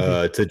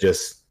 To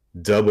just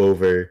dub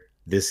over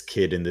this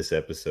kid in this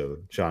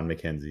episode, Sean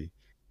McKenzie.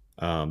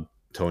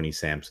 Tony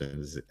Sampson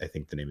is, I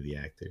think, the name of the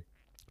actor.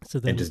 So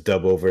then, and just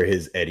dub over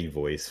his Eddie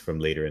voice from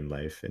later in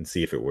life and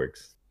see if it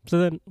works. So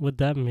then, would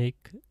that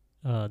make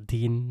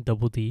Dean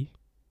Double D?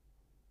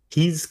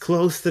 He's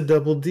close to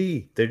Double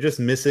D. They're just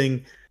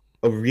missing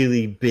a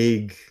really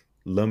big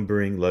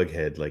lumbering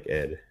lughead like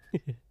Ed.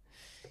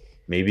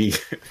 Maybe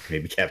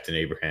Captain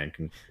Abraham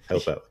can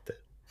help out with that.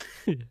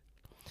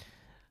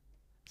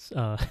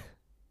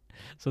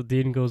 So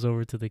Dean goes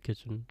over to the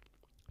kitchen.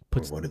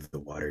 Or one of the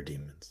water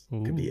demons.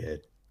 Ooh. Could be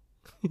Ed.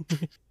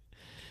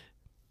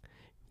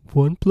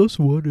 1 +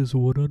 1 is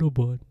 1 on a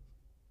bun.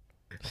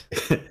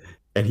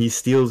 And he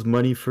steals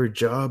money for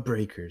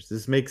jawbreakers.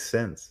 This makes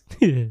sense.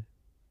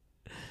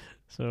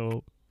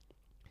 So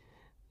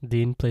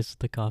Dean places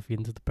the coffee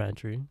into the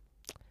pantry,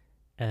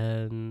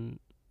 and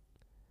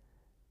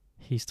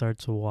he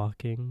starts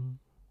walking,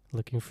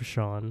 looking for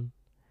Sean,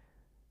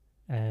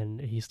 and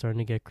he's starting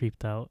to get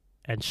creeped out.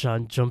 And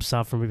Sean jumps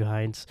out from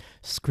behind,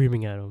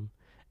 screaming at him,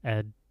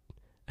 and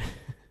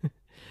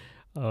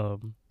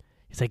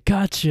he's like,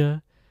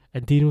 "Gotcha!"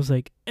 And Dean was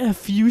like,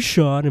 "F you,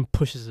 Sean," and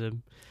pushes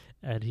him,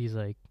 and he's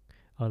like,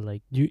 "Oh,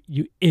 like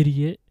you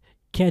idiot!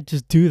 Can't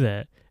just do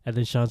that." And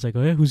then Sean's like,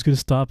 "Oh yeah, who's gonna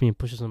stop me?" and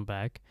pushes him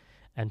back,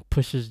 and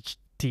pushes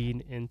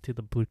Dean into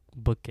the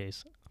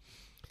bookcase,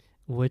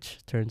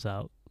 which turns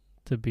out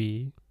to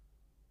be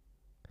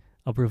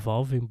a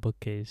revolving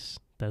bookcase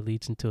that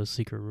leads into a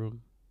secret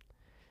room.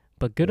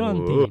 But good on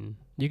Whoa. Dean.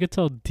 You could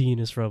tell Dean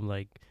is from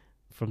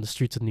the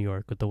streets of New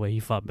York with the way he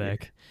fought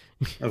back.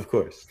 Of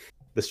course.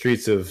 The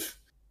streets of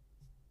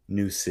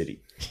New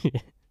City.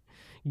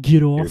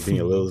 Get You're off being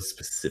me. a little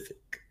specific.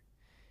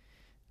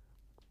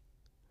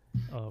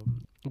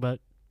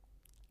 But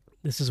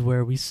this is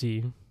where we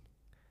see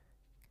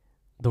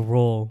the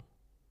role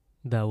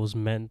that was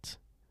meant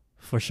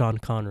for Sean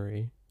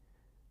Connery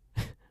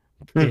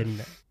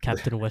in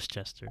Captain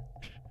Westchester.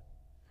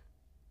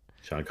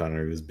 Sean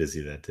Connery was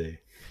busy that day.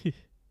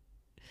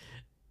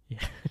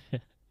 Yeah.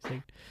 It's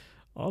like,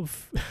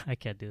 I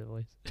can't do the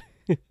voice.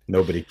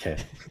 Nobody can.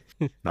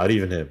 Not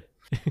even him.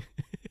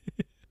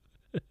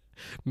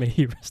 May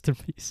he rest in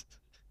peace.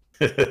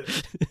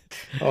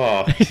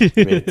 Oh, made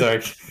it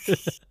dark.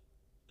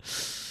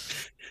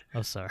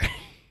 I'm sorry.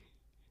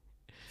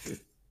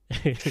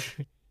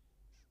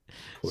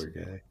 Poor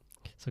guy.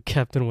 So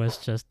Captain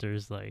Westchester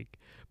is like,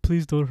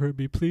 "Please don't hurt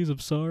me. Please, I'm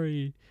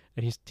sorry."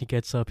 And he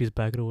gets up. He's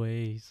backing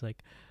away. He's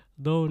like,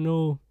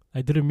 "No,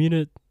 I didn't mean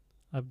it.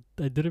 I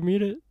didn't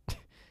mean it."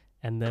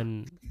 And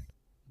then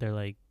they're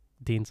like,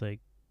 Dean's like,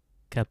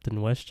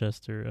 "Captain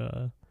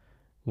Westchester,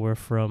 we're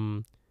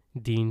from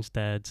Dean's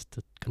dad's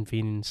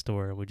convenience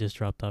store. We just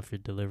dropped off your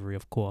delivery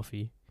of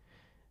coffee."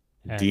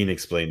 And Dean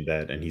explained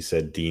that, and he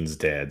said Dean's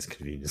dad's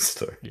convenience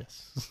store.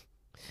 yes,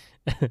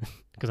 because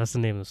that's the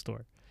name of the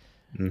store.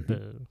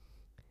 Mm-hmm.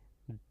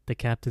 The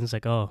captain's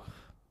like, "Oh,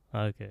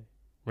 okay,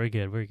 we're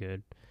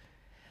good.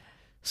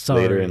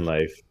 Sorry." Later in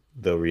life,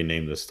 they'll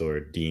rename the store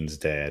Dean's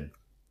Dad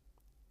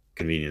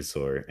Convenience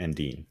Store and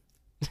Dean.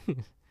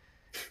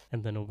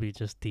 And then it'll be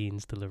just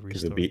Dean's delivery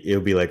Because store.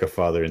 it'll be like a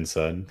father and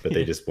son, but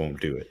they just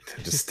won't do it.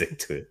 They'll just stick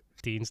to it.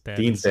 Dean's dad.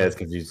 Dean's Dad's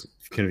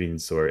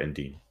Convenience Store and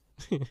Dean.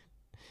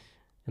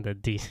 And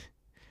then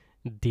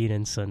Dean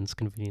and Son's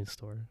convenience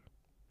store.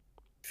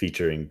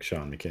 Featuring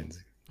Sean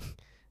McKenzie.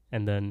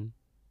 And then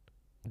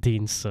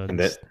Dean's Son's And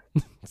that,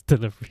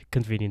 delivery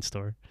convenience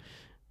store.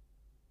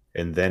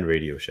 and then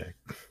Radio Shack.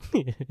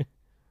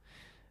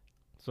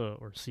 So,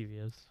 or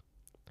CVS.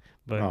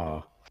 But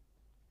Aw,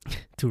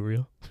 too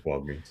real.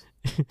 Walgreens.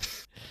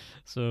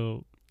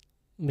 So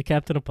the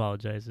captain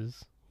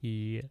apologizes.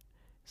 He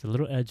is a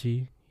little edgy.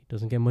 He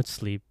doesn't get much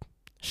sleep.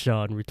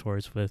 Sean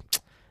retorts with,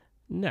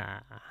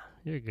 "Nah,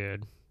 you're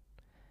good."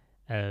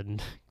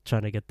 And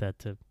trying to get that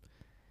tip.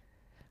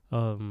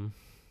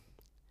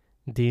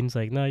 Dean's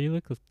like, "No, you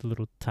look a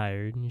little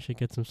tired. You should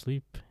get some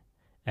sleep."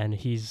 And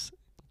he's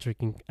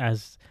drinking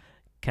as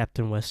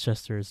Captain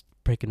Westchester is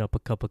breaking up a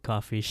cup of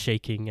coffee,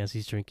 shaking as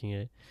he's drinking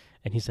it.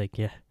 And he's like,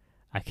 "Yeah,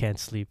 I can't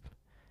sleep.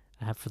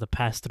 I have for the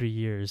past 3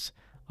 years.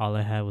 All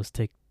I had was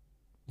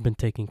been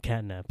taking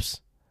cat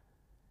naps."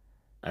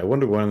 I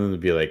wonder one of them would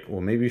be like, well,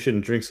 maybe you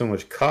shouldn't drink so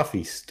much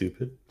coffee,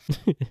 stupid.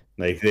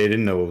 Like, they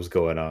didn't know what was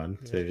going on.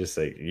 So they're just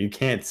like, you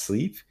can't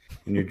sleep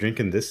and you're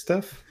drinking this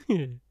stuff?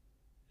 I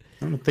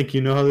don't think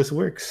you know how this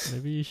works.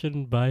 Maybe you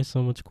shouldn't buy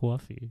so much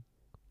coffee.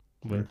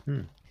 But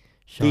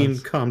Dean,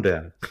 calm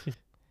down.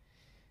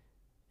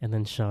 And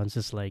then Sean's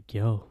just like,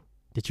 "Yo,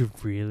 did you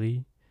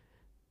really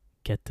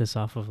get this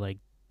off of like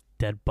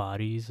dead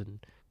bodies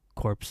and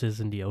corpses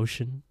in the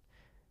ocean?"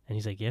 And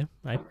he's like, "Yeah,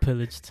 I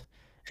pillaged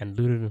and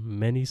looted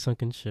many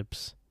sunken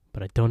ships,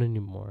 but I don't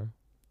anymore."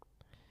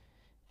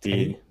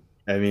 Dean,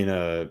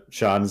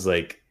 Sean's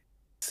like,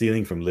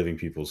 stealing from living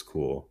people's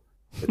cool,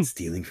 but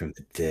stealing from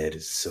the dead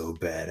is so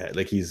bad.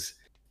 Like, he's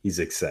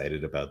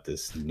excited about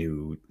this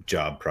new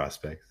job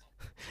prospect.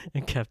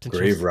 And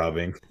Grave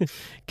robbing.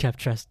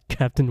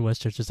 Captain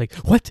Westchurch is like,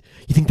 "What?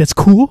 You think that's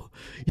cool?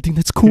 You think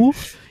that's cool?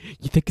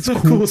 You think it's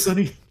cool,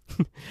 Sonny?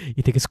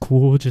 You think it's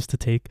cool just to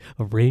take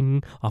a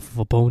ring off of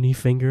a bony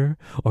finger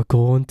or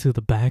go into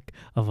the back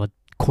of a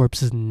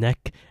corpse's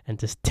neck and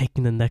just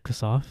taking the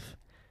necklace off?"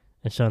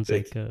 And Sean's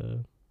like,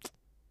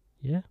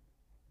 yeah.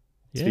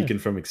 Speaking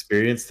from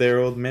experience there,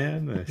 old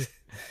man.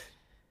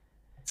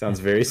 Sounds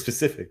very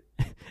specific.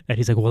 And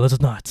he's like, "Well, it's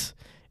not.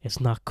 It's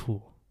not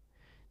cool.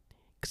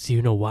 Because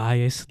you know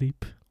why I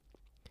sleep?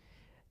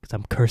 Because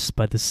I'm cursed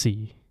by the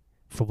sea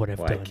for what I've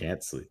done." I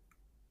can't sleep.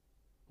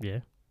 Yeah.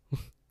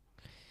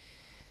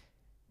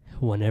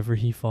 Whenever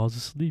he falls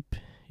asleep,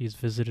 he's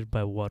visited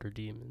by water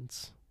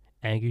demons,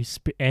 angry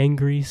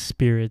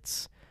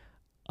spirits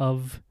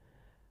of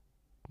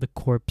the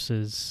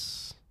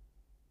corpses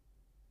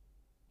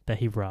that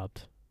he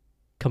robbed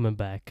coming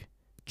back,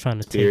 trying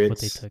to take what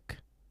they Spirits took.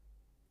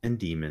 and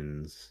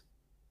demons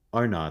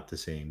are not the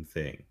same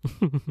thing.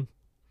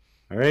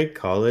 All right,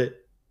 call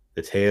it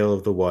the tale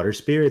of the water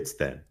spirits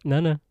then.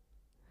 No.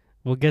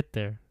 We'll get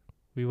there.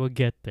 We will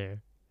get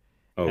there.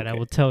 And I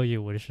will Okay, tell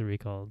you what it should be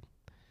called.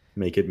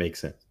 make it make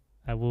sense.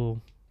 I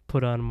will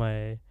put on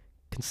my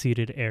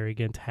conceited,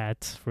 arrogant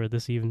hat for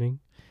this evening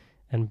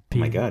and Oh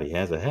my be. god, he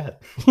has a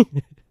hat.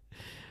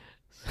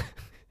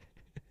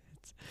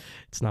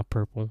 It's not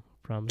purple,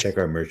 promise. Check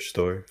our merch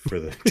store for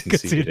the Conceited,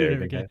 conceited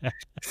arrogant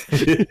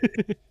arrogant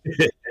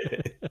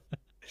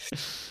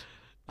hat.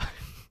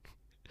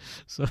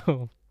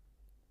 So,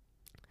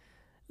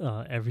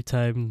 every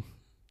time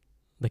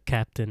the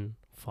captain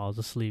falls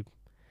asleep,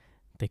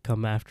 they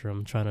come after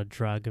him, trying to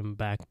drag him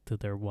back to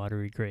their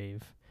watery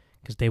grave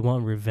because they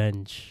want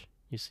revenge,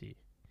 you see.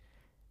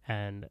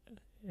 And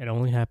it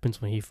only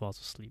happens when he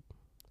falls asleep.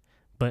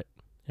 But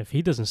if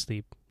he doesn't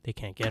sleep, they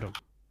can't get him.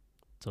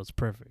 So it's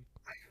perfect.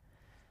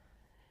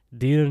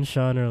 Dean and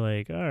Sean are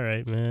like, all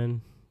right, man,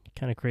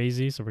 kind of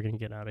crazy, so we're going to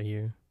get out of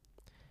here.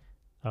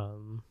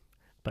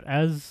 But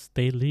as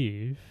they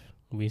leave,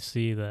 we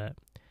see that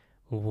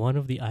one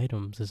of the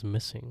items is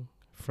missing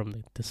from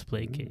the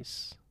display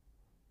case.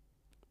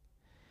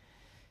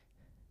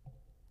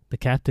 The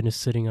captain is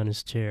sitting on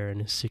his chair in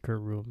his secret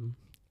room,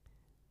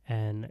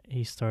 and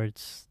he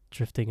starts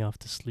drifting off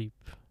to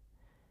sleep.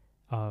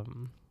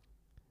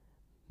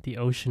 The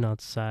ocean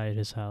outside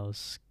his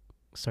house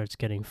starts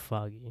getting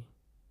foggy,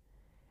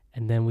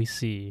 and then we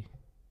see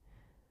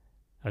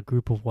a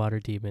group of water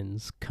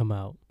demons come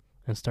out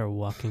and start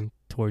walking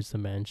towards the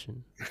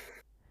mansion.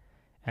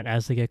 And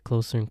as they get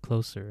closer and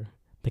closer,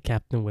 the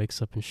captain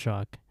wakes up in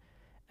shock,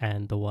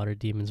 and the water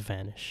demons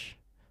vanish.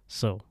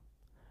 So,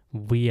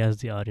 we as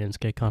the audience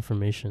get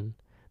confirmation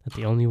that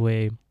the only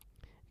way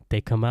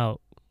they come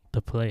out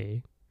to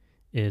play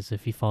is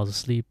if he falls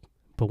asleep,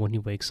 but when he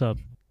wakes up,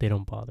 they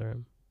don't bother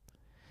him.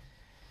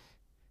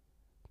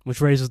 Which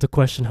raises the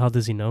question, how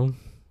does he know?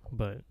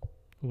 But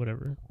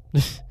whatever.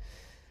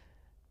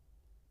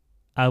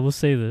 I will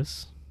say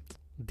this.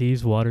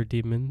 These water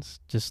demons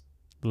just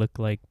look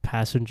like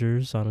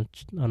passengers on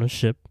a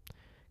ship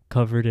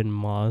covered in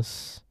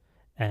moss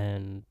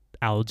and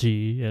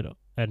algae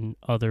and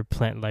other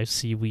plant life,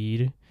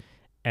 seaweed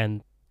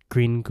and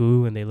green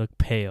goo, and they look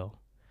pale.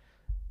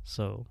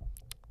 So,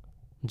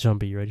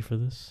 Jumpy, you ready for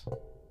this?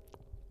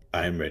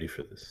 I am ready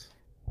for this.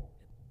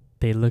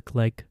 They look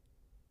like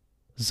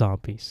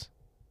zombies.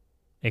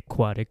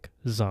 Aquatic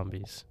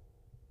zombies.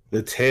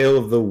 The tale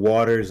of the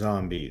water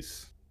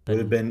zombies The would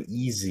have been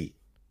easy.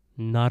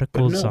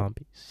 nautical But no.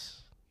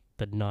 zombies.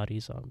 The naughty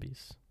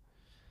zombies.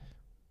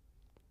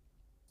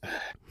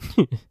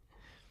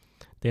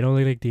 They don't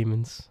look like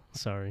demons.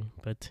 Sorry,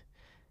 but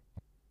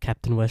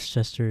Captain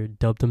Westchester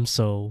dubbed them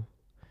so.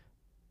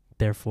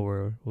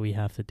 Therefore, we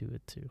have to do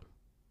it too.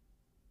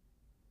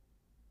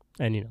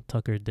 And you know,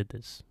 Tucker did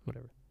this.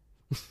 Whatever.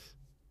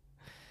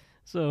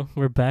 So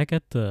we're back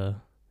at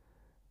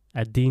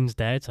Dean's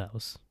dad's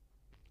house,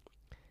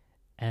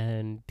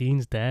 and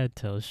Dean's dad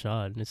tells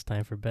Sean it's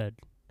time for bed,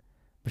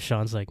 but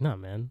Sean's like, "Nah,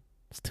 man,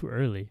 it's too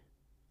early.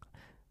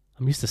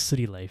 I'm used to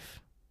city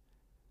life.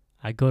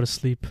 I go to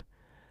sleep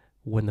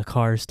when the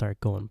cars start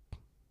going,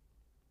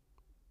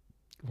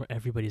 where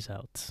everybody's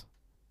out.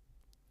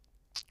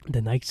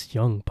 The night's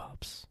young,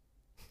 Pops."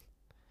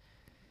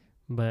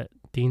 But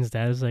Dean's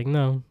dad is like,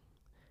 "No,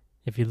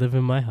 if you live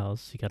in my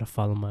house, you gotta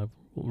follow my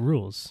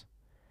rules."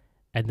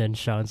 And then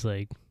Sean's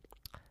like,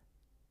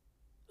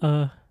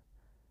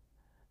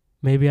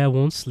 maybe I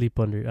won't sleep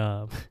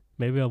under,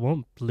 maybe I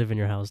won't live in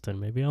your house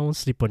then. Maybe I won't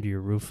sleep under your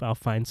roof. I'll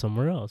find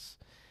somewhere else."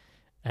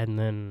 And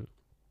then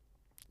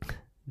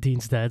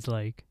Dean's dad's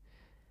like,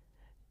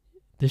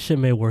 "This shit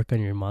may work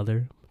on your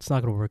mother. It's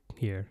not gonna work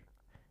here."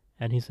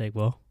 And he's like,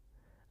 "Well,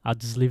 I'll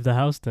just leave the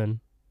house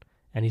then."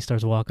 And he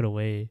starts walking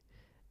away.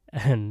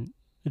 And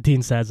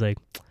Dean's dad's like,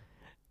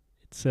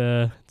 it's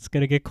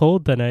gonna get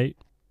cold tonight."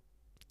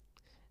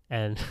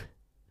 And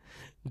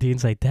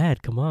Dean's like,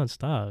 "Dad, come on,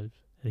 stop." And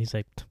he's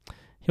like,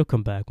 "He'll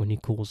come back when he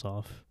cools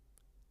off."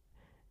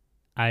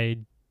 I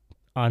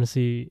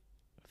honestly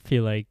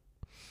feel like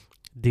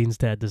Dean's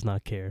dad does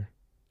not care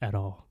at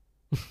all.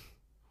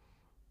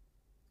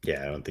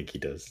 Yeah, I don't think he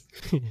does.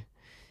 He's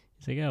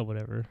like, "Yeah,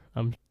 whatever.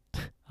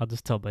 I'll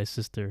just tell my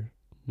sister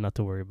not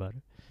to worry about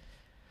it."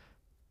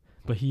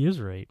 But he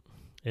is right.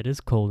 It is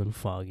cold and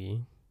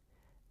foggy,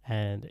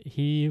 and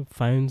Sean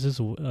finds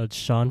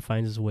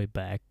his way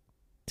back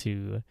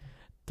to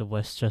the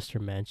Westchester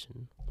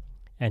mansion,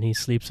 and he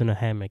sleeps in a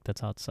hammock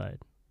that's outside.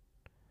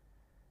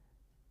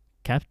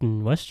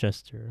 Captain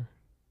Westchester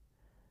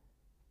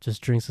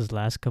just drinks his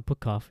last cup of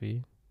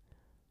coffee,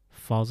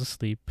 falls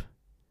asleep,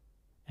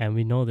 and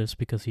we know this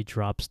because he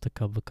drops the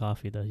cup of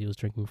coffee that he was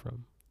drinking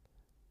from.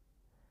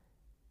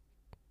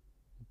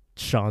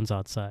 Sean's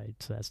outside,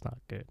 so that's not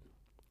good.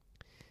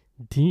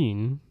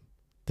 Dean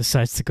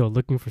decides to go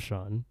looking for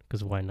Sean,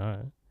 because why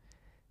not?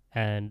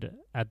 And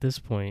at this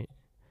point,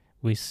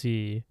 we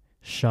see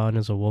Sean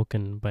is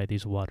awoken by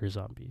these water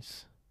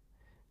zombies.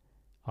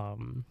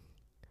 Um,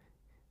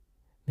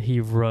 he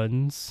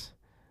runs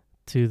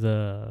to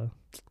the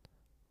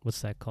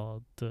what's that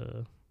called,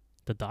 the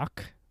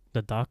dock,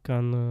 the dock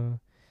on the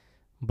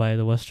by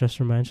the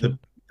Westchester The Mansion,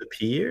 the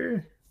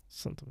pier,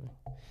 something,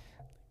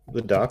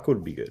 the dock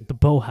would be good. the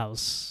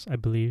boathouse, I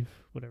believe,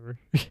 whatever.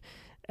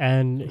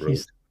 And Road.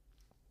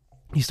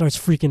 he starts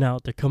freaking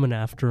out. They're coming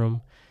after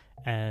him,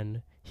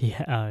 and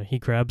he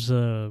grabs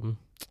an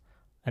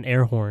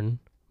air horn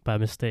by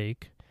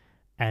mistake,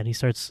 and he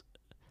starts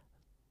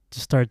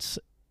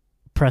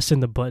pressing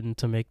the button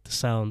to make the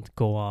sound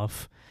go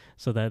off,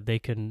 so that they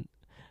can.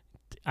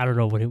 I don't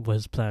know what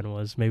his plan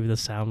was. Maybe the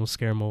sound will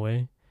scare him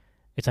away.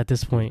 It's at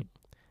this point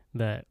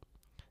that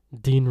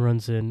Dean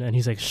runs in and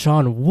he's like,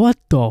 Sean, what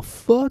the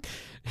fuck?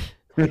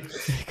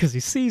 Because he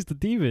sees the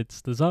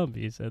demons, the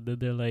zombies, and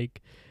then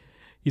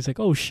he's like,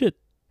 oh shit,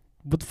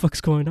 what the fuck's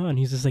going on?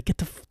 He's just like,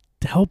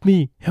 help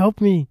me,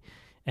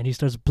 and he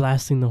starts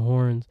blasting the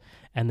horns,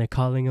 and they're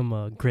calling him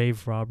a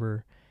grave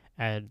robber,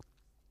 and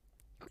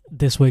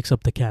this wakes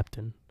up the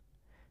captain,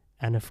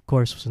 and of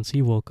course, since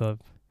he woke up,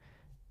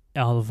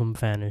 all of them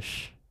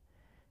vanish,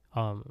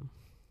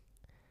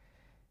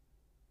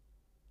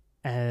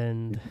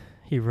 and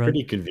he runs.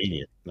 Pretty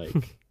convenient.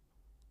 Like,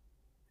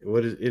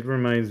 it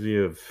reminds me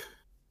of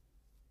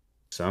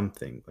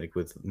something like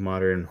with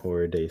modern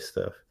horror day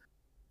stuff,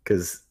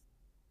 because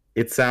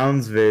it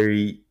sounds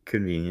very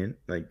convenient.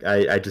 Like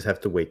I just have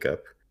to wake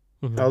up,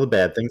 all the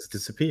bad things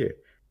disappear.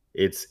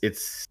 It's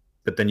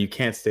but then you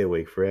can't stay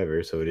awake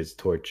forever, so it is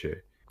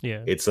torture.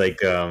 Yeah, It's like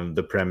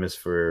the premise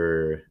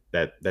for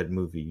that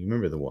movie. You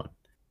remember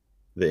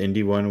the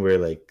indie one where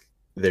like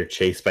they're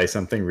chased by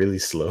something really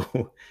slow,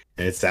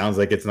 and it sounds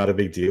like it's not a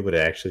big deal, but it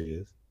actually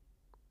is.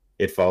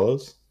 It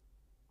Follows.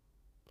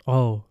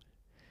 oh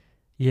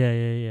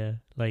yeah,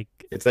 like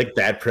It's like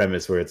that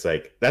premise where it's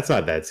like that's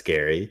not that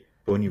scary,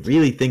 but when you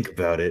really think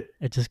about it,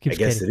 it just I keeps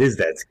guess getting. it is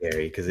that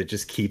scary because it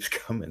just keeps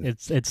coming.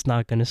 It's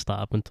not gonna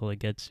stop until it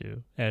gets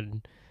you,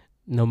 and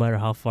no matter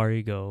how far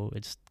you go,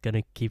 it's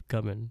gonna keep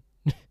coming,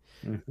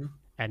 Hmm.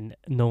 and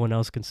no one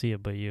else can see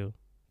it but you,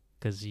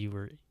 because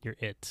you're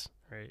it,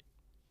 right?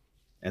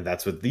 And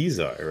that's what these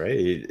are,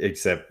 right?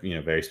 Except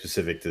very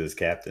specific to this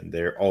captain.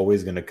 They're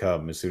always going to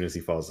come as soon as he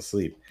falls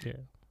asleep. Yeah.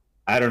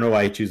 I don't know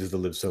why he chooses to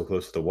live so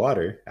close to the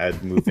water.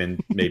 I'd move in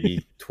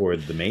maybe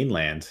toward the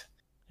mainland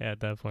Yeah, at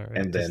that point, right?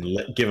 and Just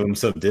then give him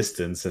some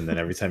distance. And then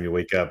every time you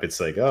wake up, it's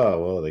like,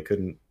 oh, well, they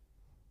couldn't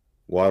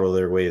waddle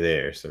their way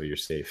there, so you're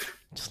safe.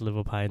 just live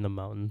up high in the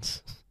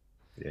mountains.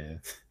 Yeah.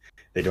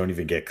 They don't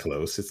even get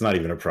close. It's not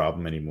even a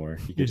problem anymore.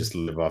 You can just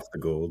live off the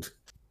gold.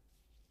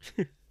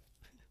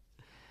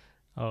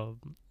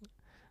 um,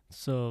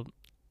 so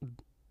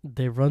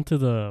they run to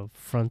the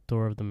front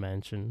door of the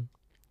mansion,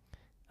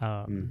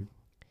 Mhm.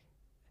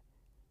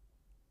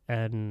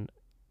 and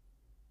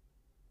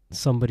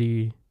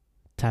somebody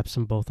taps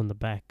them both on the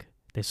back.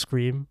 They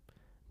scream,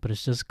 but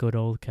it's just good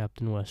old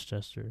Captain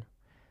Westchester.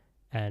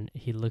 And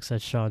he looks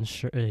at Sean's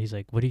shirt. He's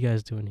like, "What are you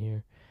guys doing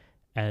here?"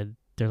 And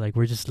they're like,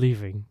 "We're just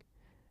leaving."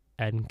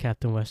 And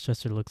Captain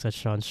Westchester looks at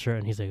Sean's shirt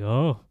and he's like,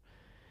 "Oh,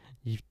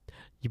 you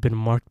you've been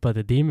marked by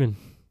the demon.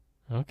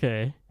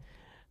 Okay,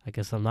 I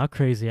guess I'm not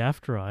crazy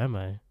after all, am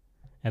I?"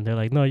 And they're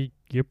like, "No,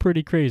 you're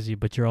pretty crazy,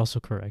 but you're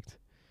also correct."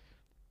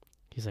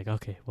 He's like,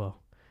 "Okay,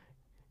 well,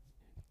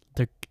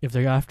 if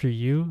they're after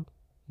you,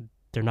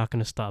 they're not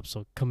gonna stop.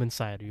 So come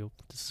inside. You.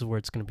 This is where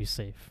it's gonna be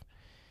safe."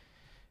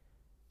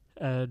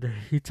 And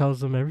he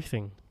tells them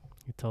everything.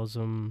 He tells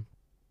them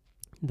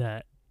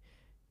that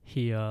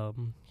he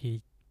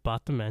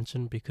bought the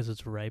mansion because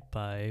it's right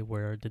by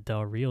where the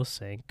Del Rio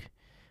sank,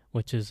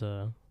 which is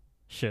a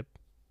ship,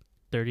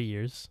 30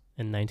 years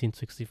in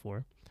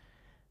 1964.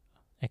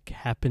 It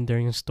happened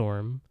during a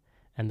storm,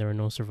 and there were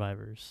no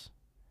survivors.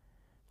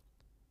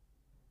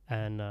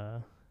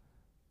 And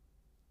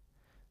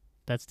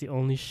that's the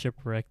only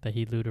shipwreck that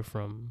he looted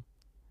from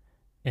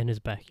in his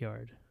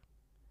backyard.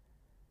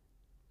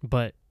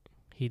 But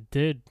he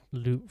did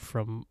loot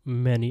from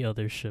many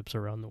other ships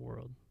around the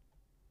world.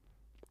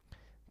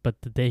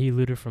 But the day he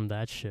looted from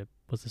that ship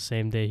was the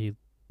same day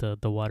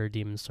the water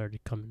demons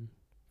started coming.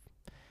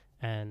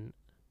 And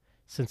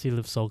since he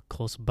lived so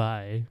close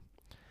by,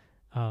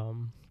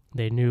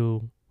 they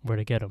knew where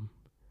to get him.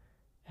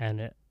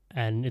 And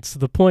it's to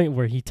the point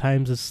where he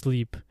times his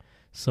sleep,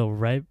 so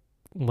right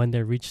when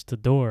they reach the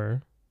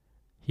door,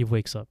 he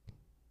wakes up.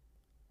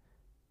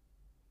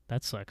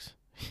 That sucks.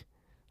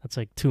 That's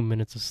like 2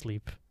 minutes of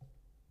sleep.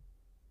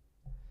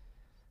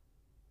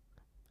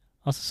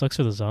 Also sucks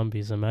for the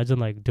zombies. Imagine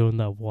like doing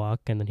that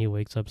walk and then he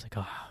wakes up. It's like,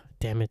 ah,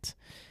 damn it.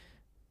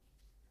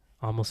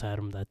 Almost had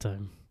him that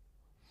time.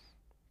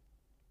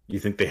 You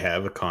think they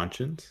have a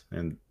conscience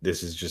and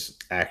this is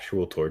just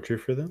actual torture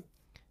for them?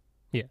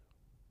 Yeah.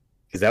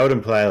 Because that would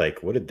imply,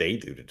 like, what did they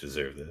do to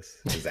deserve this?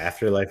 Is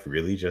afterlife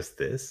really just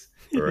this?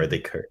 Or are they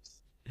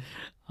cursed? Maybe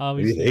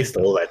Obviously, they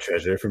stole that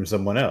treasure from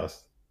someone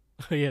else.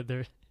 yeah,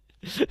 they're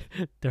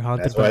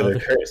haunted That's by why they're other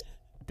cursed.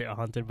 they're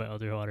haunted by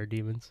other water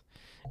demons.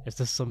 It's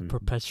just some Mhm.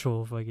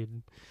 perpetual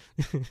fucking.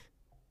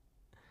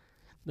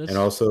 That's And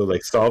also,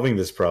 like, solving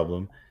this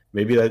problem,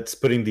 maybe that's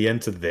putting the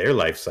end to their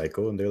life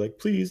cycle, and they're like,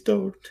 please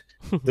don't.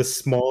 The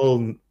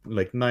small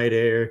like night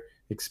air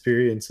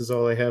experience is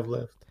all I have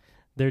left.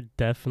 They're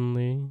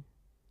definitely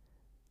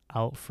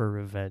out for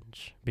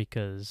revenge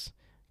because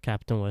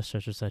Captain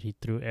Westchester said he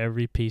threw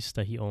every piece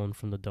that he owned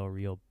from the Del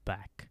Rio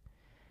back.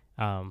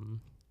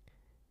 Um,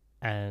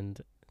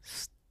 and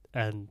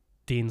and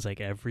Dean's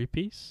like, every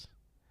piece,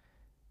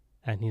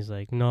 and he's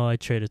like, no, I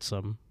traded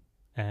some,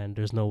 and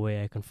there's no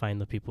way I can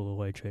find the people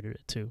who I traded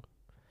it to.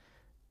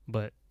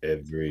 But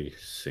Every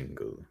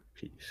single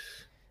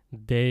piece.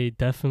 they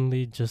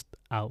definitely just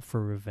out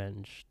for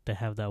revenge. They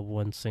have that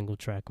one single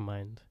track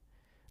mind.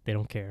 They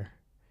don't care.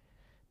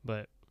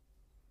 But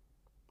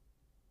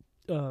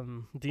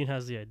Dean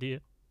has the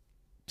idea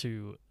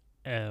to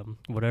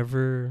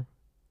whatever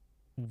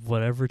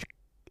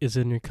is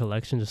in your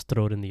collection, just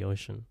throw it in the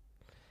ocean.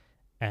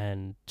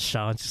 And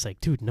Sean's just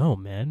like, dude, no,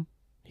 man.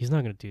 He's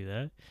not gonna do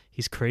that.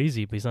 He's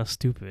crazy, but he's not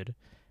stupid.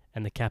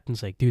 And the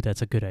captain's like, dude,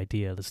 that's a good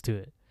idea. Let's do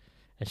it.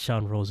 And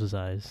Sean rolls his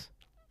eyes.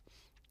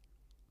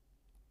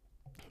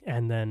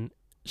 And then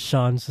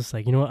Sean's just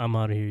like, you know what? I'm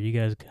out of here. You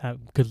guys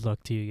have good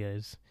luck to you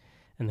guys.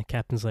 And the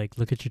captain's like,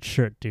 look at your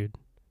shirt, dude.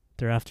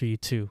 They're after you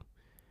too.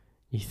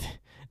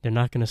 They're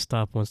not gonna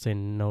stop once they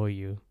know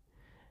you.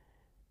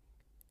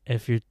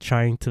 If you're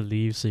trying to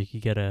leave so you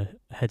can get a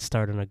head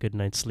start on a good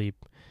night's sleep,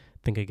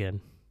 think again.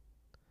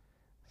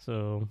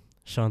 So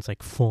Sean's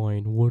like,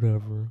 fine,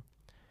 whatever.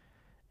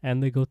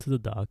 And they go to the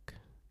dock.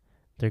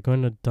 They're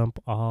going to dump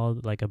all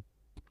like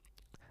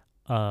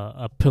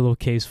a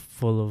pillowcase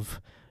full of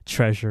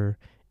treasure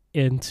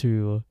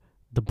into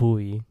the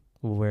buoy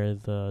where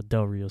the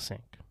Del Rio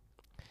sank.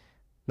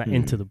 Not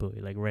into the buoy,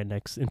 like right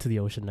next into the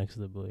ocean next to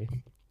the buoy.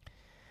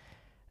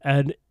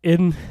 And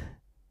in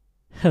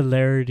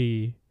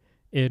hilarity,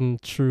 in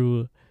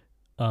true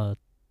the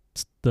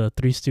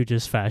Three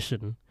Stooges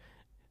fashion,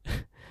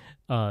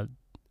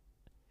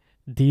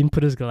 Dean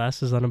put his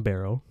glasses on a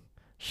barrel.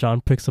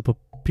 Sean picks up a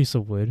piece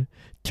of wood,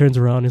 turns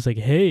around, and is like,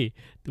 hey,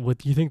 what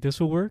do you think this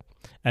will work?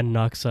 And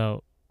knocks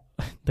out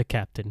the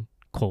captain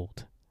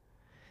cold.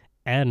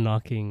 And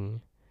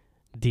knocking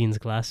Dean's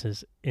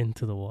glasses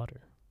into the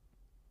water.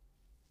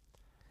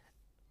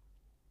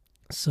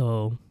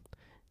 So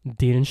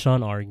Dean and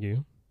Sean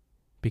argue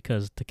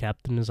because the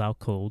captain is out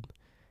cold.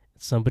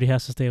 Somebody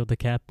has to stay with the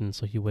captain,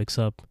 so he wakes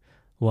up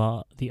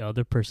while the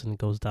other person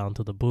goes down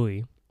to the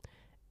buoy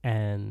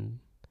and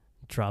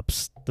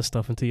drops the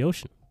stuff into the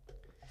ocean.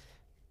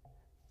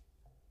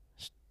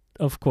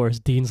 Of course,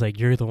 Dean's like,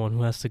 you're the one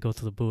who has to go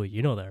to the buoy.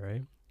 You know that,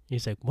 right?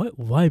 He's like, what?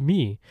 Why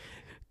me?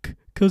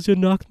 'Cause you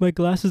knocked my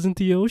glasses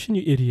into the ocean,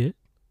 you idiot.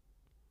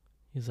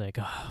 He's like,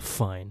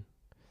 fine.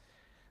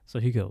 So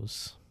he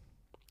goes.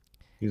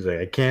 He's like,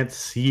 I can't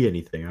see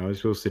anything. How am I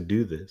supposed to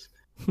do this?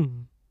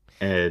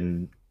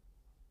 And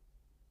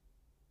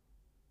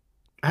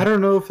I don't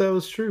know if that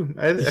was true.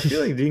 I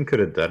feel like Dean could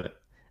have done it.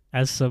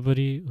 As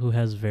somebody who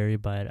has very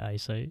bad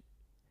eyesight,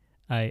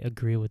 I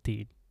agree with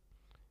Dean.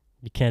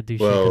 You can't do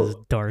shit because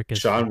it's dark as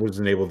Sean shit.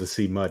 wasn't able to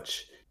see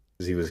much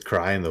because he was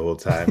crying the whole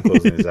time,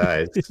 closing his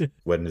eyes,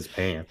 wetting his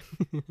pants.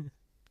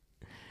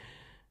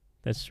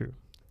 That's true.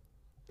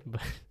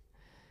 But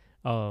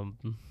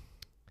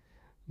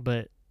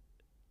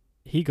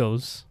he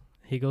goes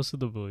to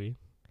the buoy,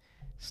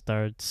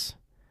 starts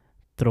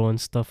throwing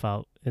stuff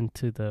out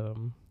into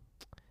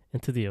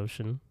the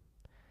ocean,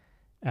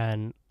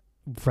 and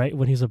right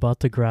when he's about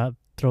to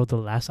throw the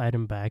last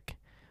item back,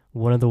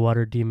 one of the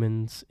water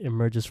demons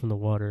emerges from the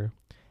water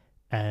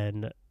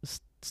and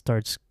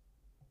starts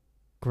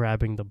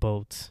grabbing the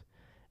boat,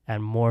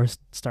 and more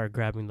start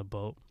grabbing the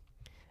boat,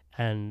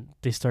 and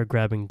they start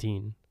grabbing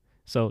Dean.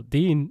 So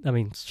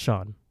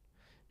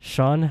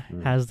Sean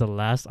has the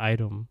last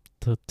item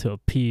to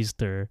appease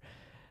their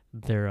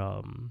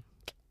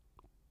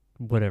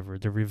whatever,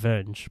 their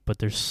revenge, but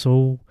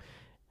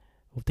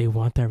they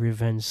want that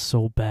revenge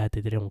so bad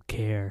that they don't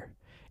care.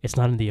 It's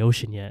not in the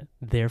ocean yet,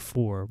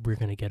 therefore we're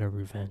gonna get our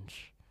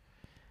revenge.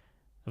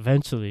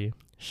 Eventually,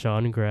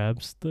 Sean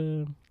grabs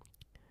the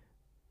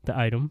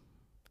item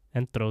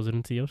and throws it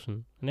into the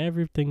ocean, and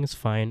everything is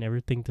fine.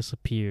 Everything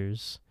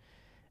disappears,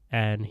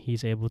 and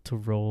he's able to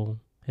roll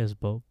his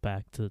boat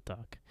back to the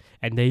dock.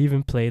 And they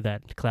even play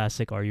that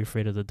classic "Are You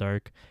Afraid of the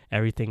Dark?"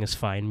 Everything is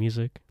fine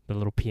music, the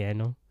little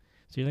piano.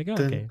 So you're like,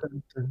 oh, okay.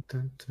 Dun, dun,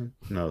 dun, dun.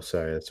 No,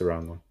 sorry, that's the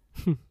wrong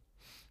one.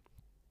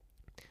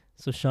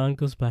 So Sean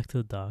goes back to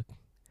the dock.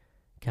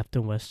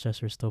 Captain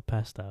Westchester is still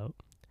passed out,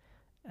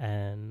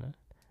 and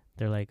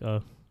they're like,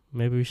 oh,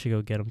 maybe we should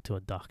go get him to a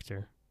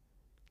doctor.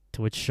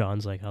 To which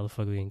Sean's like, how the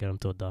fuck are we gonna get him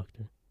to a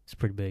doctor? It's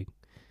pretty big.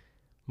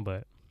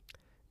 But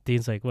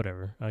Dean's like,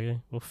 whatever, okay,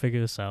 we'll figure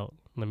this out.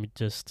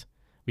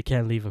 We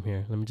can't leave him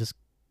here. Let me just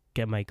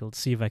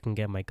see if I can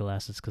get my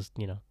glasses, because,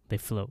 they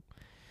float.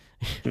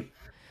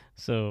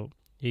 So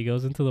he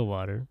goes into the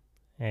water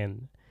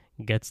and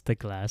gets the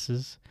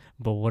glasses,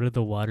 but one of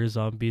the water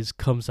zombies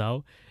comes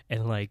out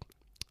and, like,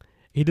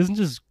 he doesn't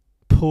just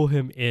pull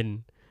him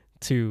in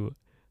to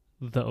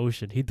the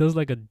ocean. He does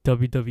like a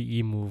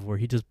WWE move where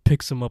he just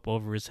picks him up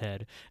over his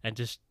head and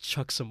just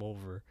chucks him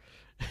over.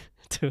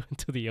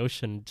 to the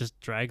ocean, just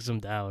drags him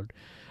down.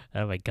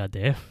 And I'm like, God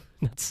damn,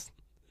 that's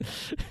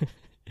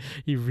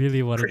he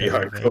really wanted Pretty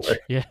that revenge. hardcore.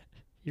 Yeah,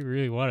 he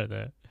really wanted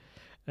that.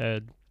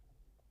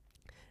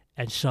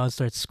 And Sean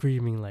starts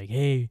screaming like,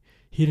 "Hey,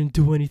 he didn't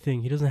do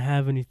anything. He doesn't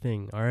have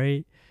anything. All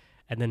right."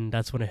 And then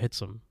that's when it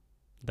hits him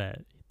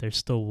that there's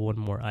still one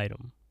more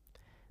item.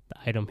 The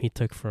item he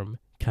took from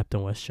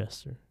Captain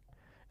Westchester.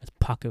 It's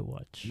a pocket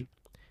watch.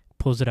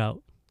 Pulls it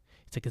out.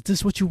 He's like, "Is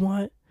this what you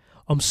want?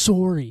 I'm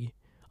sorry.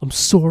 I'm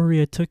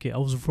sorry I took it. I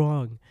was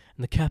wrong."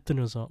 And the captain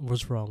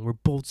was wrong. We're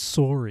both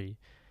sorry.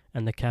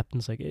 And the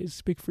captain's like, "Hey,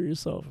 speak for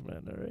yourself,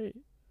 man. All right."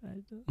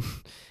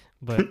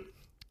 But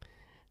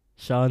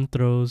Sean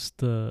throws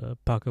the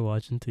pocket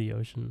watch into the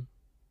ocean.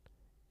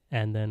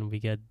 And then we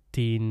get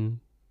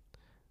Dean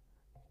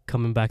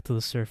coming back to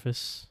the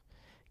surface,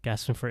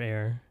 gasping for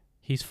air.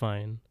 He's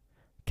fine.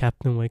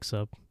 Captain wakes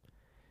up.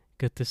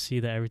 Good to see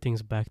that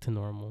everything's back to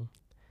normal.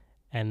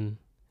 And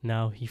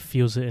now he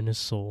feels it in his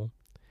soul.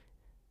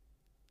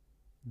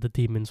 The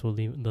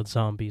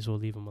zombies will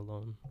leave him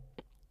alone.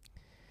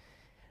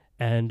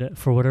 And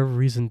for whatever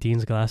reason,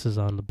 Dean's glasses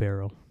on the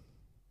barrel.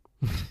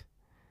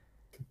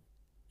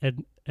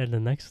 and the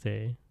next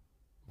day,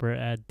 we're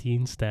at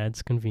Dean's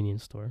dad's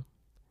convenience store.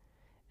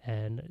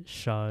 And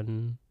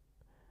Sean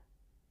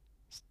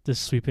is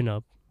sweeping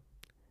up,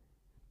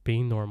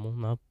 being normal,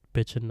 not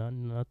bitching,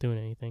 not doing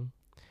anything.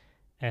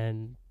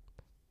 And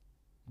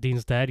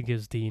Dean's dad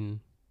gives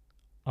Dean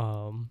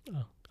a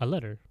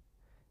letter,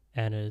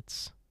 and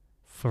it's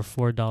for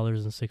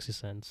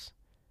 $4.60.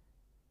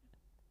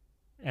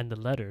 And the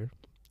letter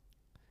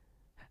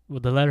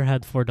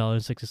had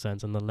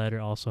 $4.60, and the letter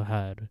also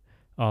had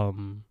a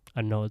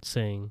note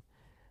saying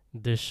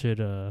this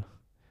should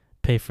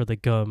pay for the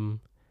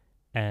gum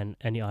and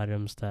any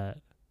items that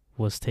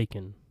was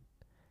taken,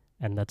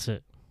 and that's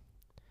it.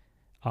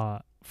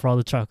 For all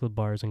the chocolate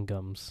bars and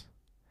gums.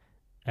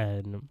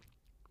 And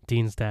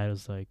Dean's dad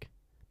was like,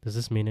 "Does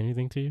this mean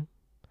anything to you?"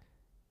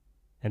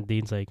 And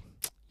Dean's like,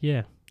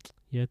 yeah,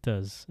 it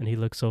does." And he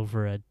looks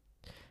over at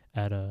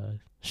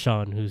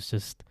Sean, who's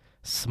just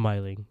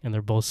smiling, and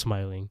they're both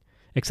smiling,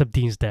 except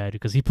Dean's dad,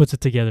 because he puts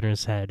it together in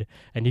his head,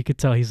 and you could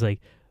tell he's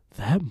like,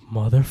 "That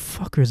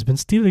motherfucker's been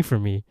stealing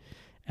from me."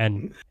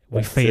 And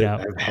we fade out.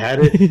 I've had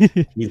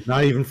it. He's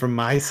not even from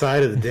my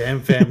side of the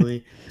damn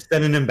family.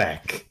 Sending him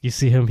back. You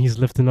see him, he's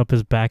lifting up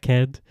his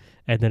backhand,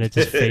 and then it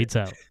just fades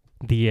out.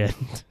 The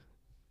end.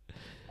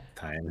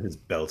 Tying his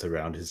belt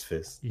around his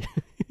fist. Yeah.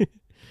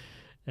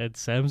 And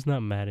Sam's not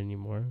mad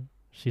anymore.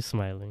 She's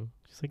smiling.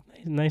 She's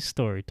like, nice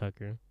story,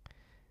 Tucker.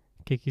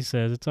 Kiki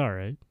says it's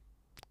alright.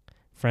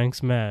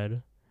 Frank's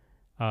mad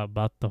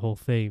about the whole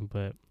thing,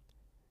 but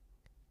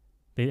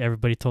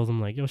everybody told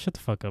him like, "Yo, shut the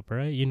fuck up,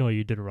 alright? You know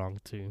you did wrong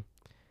too."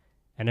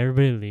 And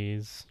everybody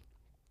leaves.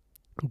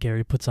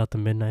 Gary puts out the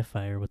midnight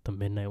fire with the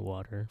midnight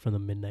water from the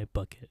midnight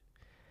bucket,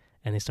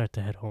 and they start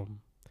to head home.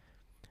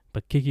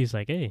 But Kiki's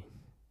like, "Hey,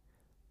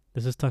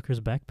 this is Tucker's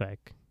backpack.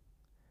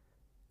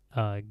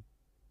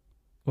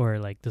 Or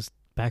like this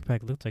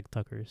backpack looks like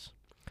Tucker's."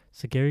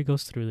 So Gary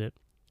goes through it,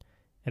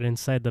 and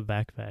inside the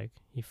backpack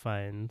he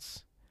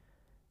finds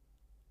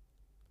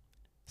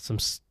some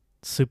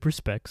super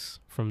specs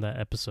from that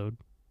episode.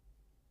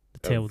 The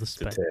Tale of the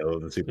Specs. The Tale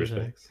of the Super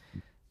Specs.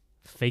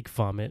 Fake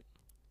vomit,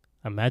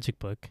 a magic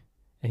book,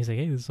 and he's like,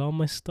 "Hey, this is all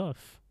my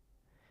stuff."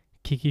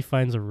 Kiki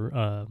finds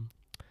a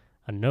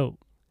note,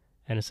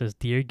 and it says,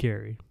 "Dear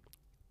Gary,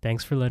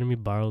 thanks for letting me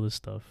borrow this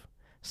stuff.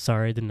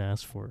 Sorry I didn't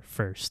ask for it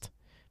first.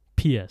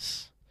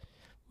 P.S.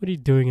 What are you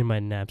doing in my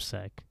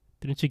knapsack?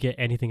 Didn't you get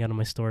anything out of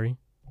my story?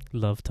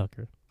 Love,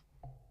 Tucker."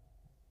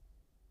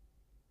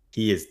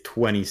 He is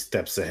 20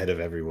 steps ahead of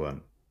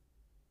everyone.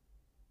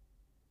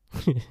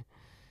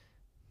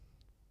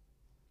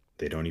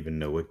 They don't even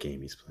know what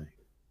game he's playing.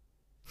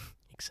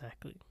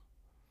 Exactly.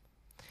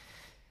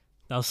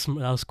 That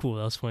was cool.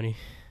 That was funny.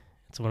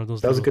 It's one of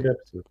those. That was a good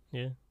episode.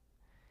 Yeah.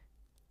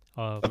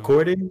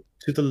 According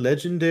to the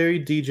legendary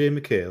DJ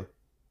McHale,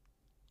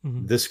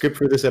 the script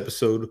for this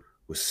episode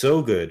was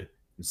so good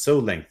and so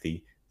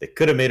lengthy they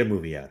could have made a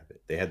movie out of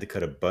it. They had to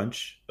cut a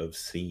bunch of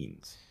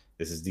scenes.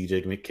 This is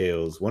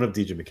one of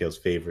DJ McHale's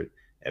favorite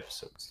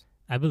episodes.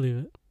 I believe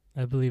it.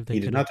 I believe they. He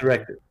did not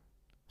direct it.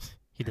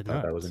 He did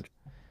not. That was interesting.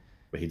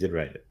 But he did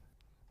write it,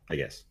 I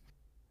guess.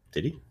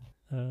 Did he?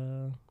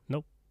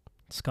 Nope.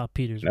 Scott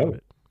Peters wrote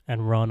it,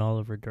 and Ron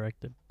Oliver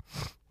directed.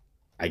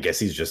 I guess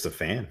he's just a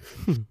fan.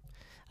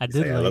 I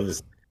love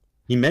this.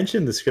 He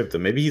mentioned the script, though.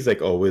 Maybe he's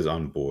like always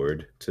on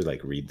board to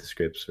like read the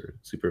scripts or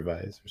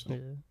supervise or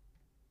something.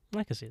 Yeah,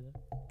 I can see that.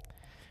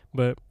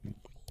 But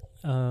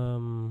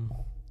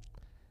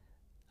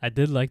I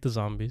did like the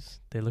zombies.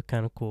 They look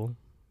kind of cool.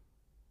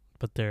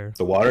 But they're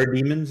the water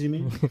demons, you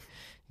mean?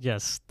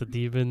 Yes, the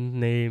demon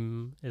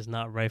name is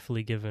not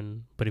rightfully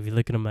given, but if you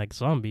look at them like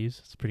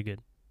zombies, it's pretty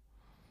good.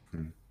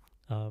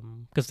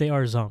 Because they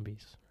are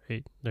zombies,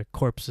 right? Their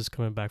corpses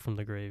coming back from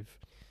the grave.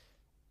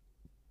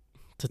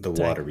 The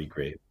watery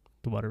grave.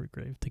 The watery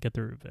grave to get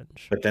their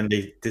revenge. But then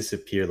they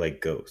disappear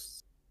like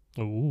ghosts.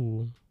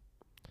 Ooh.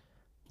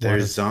 They're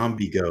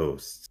zombie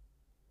ghosts.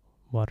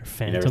 Water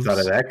You never thought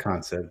of phantoms. that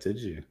concept, did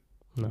you?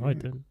 No, I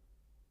didn't.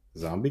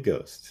 Zombie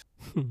ghost.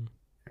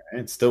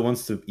 It still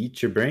wants to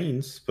eat your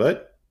brains,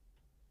 but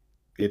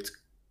it's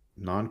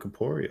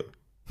non-corporeal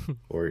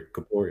or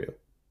corporeal.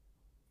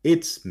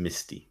 It's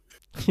Misty.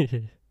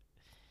 It's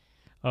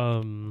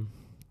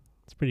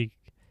pretty.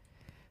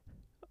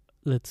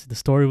 Let's see. The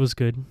story was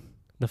good.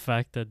 The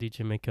fact that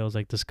DJ McHale was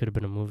like, this could have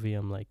been a movie.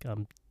 I'm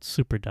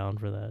super down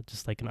for that.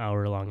 Just like an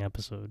hour-long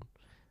episode.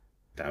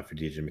 Down for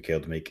DJ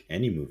McHale to make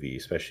any movie,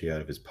 especially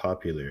out of his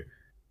popular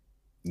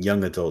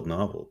young adult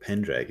novel,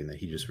 Pendragon, that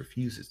he just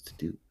refuses to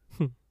do.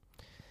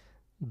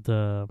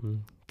 The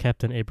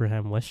Captain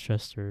Abraham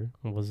Westchester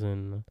was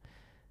in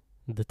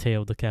The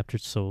Tale of the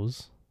Captured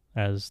Souls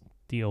as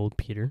the old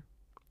Peter.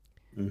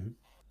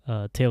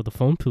 Mm-hmm. Tale of the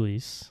Phone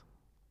Police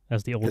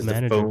as the old As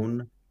manager. the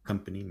phone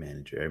company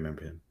manager. I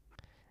remember him.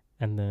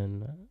 And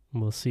then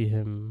we'll see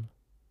him.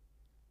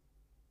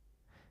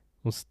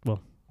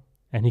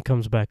 And he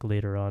comes back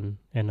later on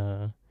in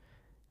an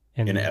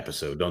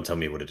episode. Don't tell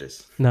me what it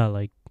is. No,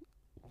 like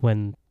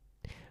when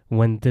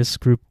this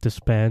group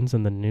disbands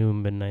and the new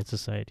Midnight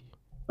Society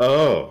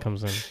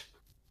comes in.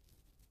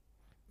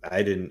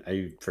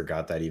 I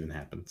forgot that even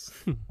happens.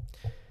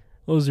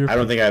 What was your?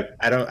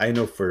 I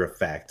know for a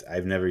fact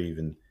I've never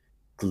even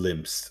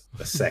glimpsed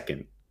a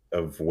second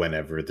of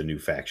whenever the new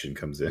faction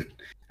comes in.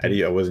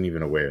 I wasn't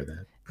even aware of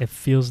that. It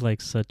feels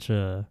like such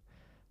a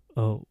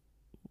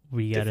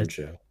we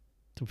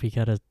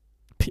gotta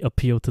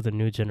appeal to the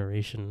new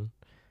generation,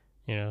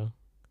 you know.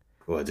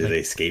 Well, do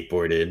they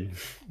skateboard in?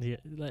 Yeah,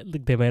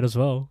 like they might as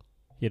well.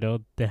 You know,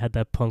 they had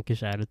that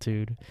punkish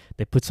attitude.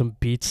 They put some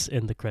beats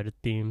in the credit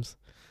themes.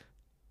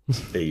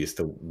 They used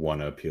to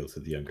want to appeal to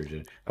the younger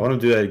generation. I want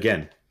to do that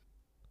again.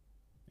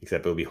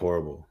 Except it'll be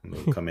horrible. And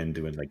they'll come in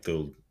doing like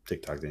little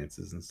TikTok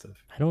dances and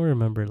stuff. I don't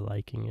remember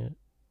liking it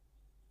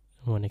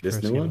when it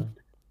first came out.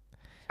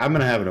 I'm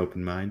gonna have an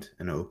open mind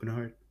and an open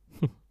heart.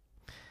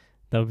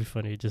 That would be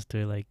funny. Just do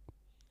it like,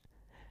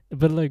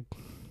 but like,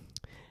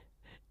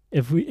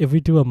 if we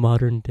do a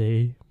modern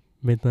day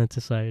Midnight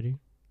Society,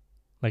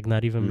 like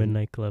not even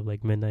Midnight Club,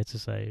 like Midnight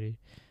Society,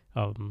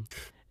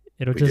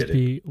 it'll just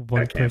be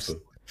one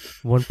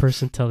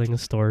person telling a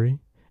story,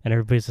 and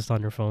everybody's just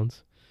on their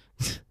phones.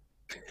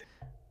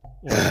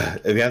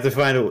 If you have to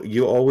find it,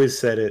 you always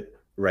said it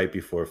right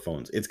before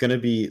phones. It's gonna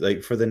be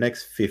like for the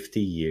next 50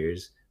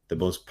 years, the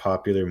most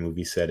popular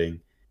movie setting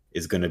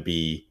is gonna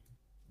be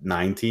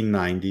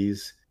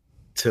 1990s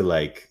to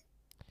like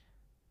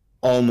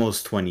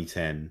almost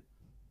 2010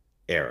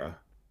 era,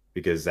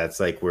 because that's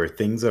like where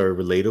things are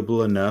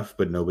relatable enough,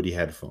 but nobody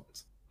had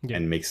phones,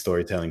 and makes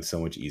storytelling so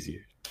much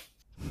easier.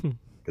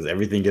 Because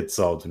everything gets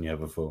solved when you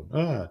have a phone.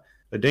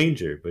 A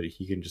danger, but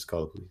he can just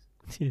call the police.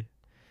 Yeah.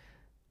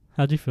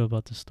 How'd you feel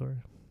about the story?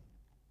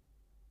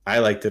 I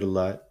liked it a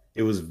lot.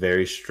 It was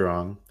very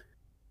strong.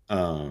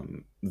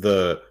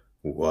 The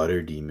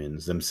water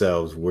demons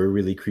themselves were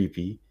really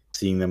creepy.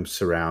 Seeing them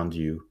surround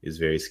you is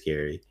very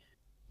scary.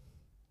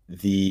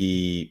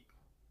 The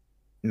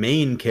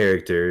main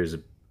character is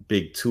a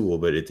big tool,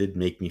 but it did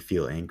make me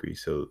feel angry.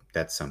 So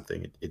that's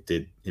something.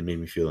 It made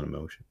me feel an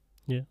emotion.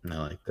 Yeah. And I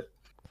liked that.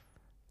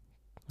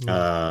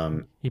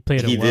 Yeah. He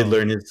played it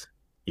well.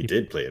 He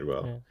did play it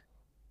well. Yeah.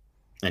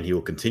 And he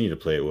will continue to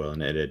play it well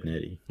in Ed, Edd n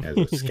Eddy as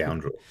a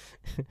scoundrel.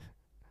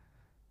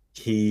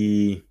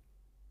 He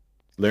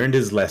learned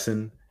his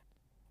lesson,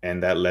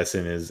 and that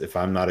lesson is, if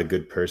I'm not a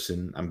good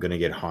person, I'm going to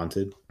get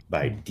haunted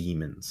by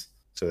demons.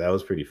 So that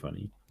was pretty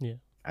funny. Yeah.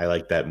 I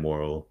like that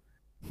moral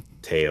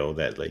tale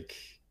that like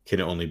can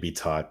only be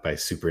taught by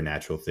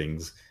supernatural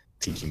things,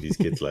 teaching these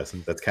kids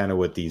lessons. That's kind of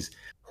what these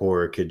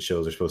horror kid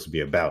shows are supposed to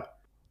be about.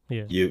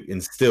 Yeah. You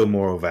instill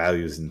moral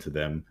values into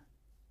them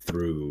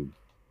through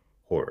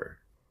horror.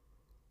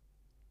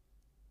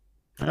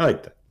 I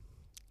like that.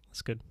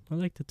 That's good. I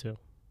liked it too.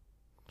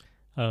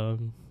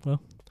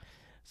 Well,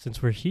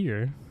 since we're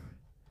here,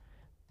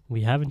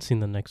 we haven't seen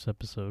the next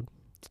episode.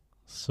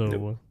 So,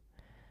 Nope.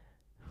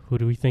 Who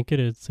do we think it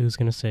is? Who's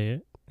going to say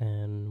it?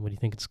 And what do you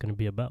think it's going to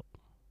be about?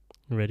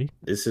 Ready?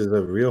 This is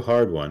a real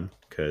hard one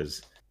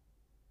because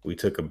we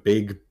took a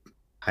big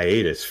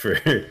hiatus for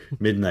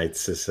Midnight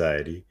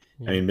Society.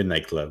 Yeah. I mean,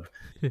 Midnight Club.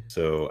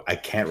 So I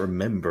can't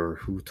remember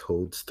who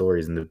told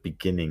stories in the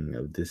beginning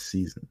of this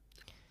season.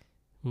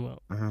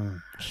 Well,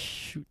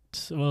 shoot.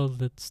 Well,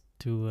 let's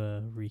do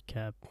a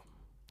recap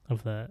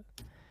of that.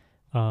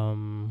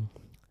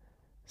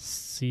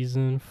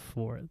 Season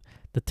 4,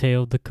 The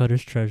Tale of the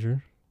Cutter's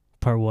Treasure,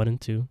 Part 1 and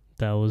 2.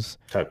 That was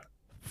Frank.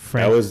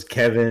 That was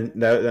Kevin.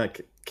 No, not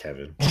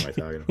Kevin. What am I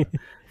talking about?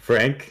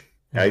 Frank.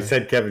 I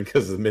said Kevin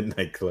because of the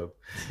Midnight Club.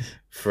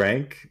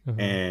 Frank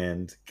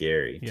and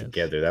Gary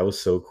together. That was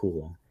so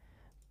cool.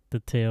 The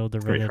Tale of the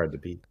Very hard to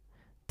beat.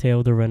 Tale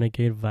of the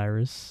Renegade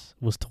Virus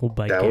was told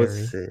by Gary. That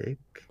was sick.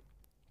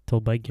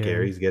 Told by Gary.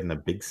 Gary's getting a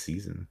big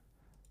season.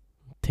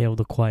 Tale of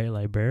the Quiet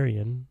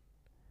Librarian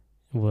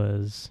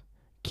was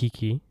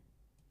Kiki.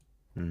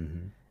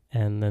 Mm-hmm.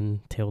 And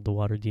then Tale of the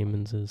Water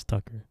Demons is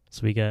Tucker.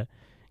 So we got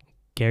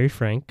Gary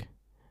Frank,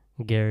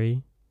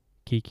 Gary,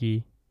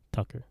 Kiki,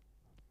 Tucker.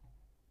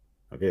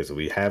 Okay, so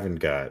we haven't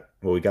got,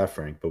 well, we got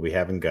Frank, but we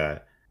haven't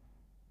got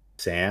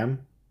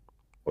Sam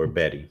or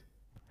Betty.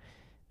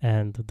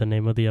 And the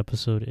name of the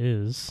episode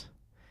is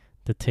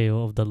The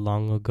Tale of the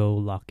Long Ago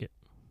Locket.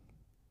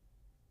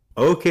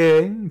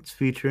 Okay, it's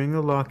featuring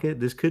a locket.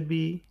 This could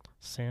be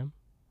Sam?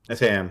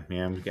 Sam.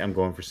 Yeah, I'm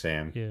going for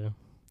Sam. Yeah.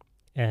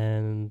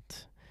 And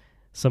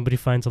somebody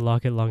finds a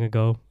locket long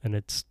ago, and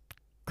it's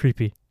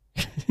creepy.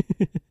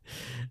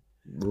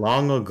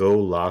 Long Ago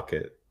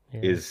Locket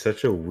Yeah. is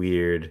such a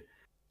weird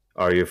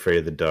Are You Afraid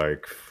of the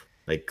Dark,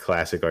 like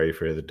classic Are You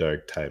Afraid of the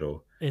Dark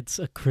title. It's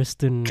a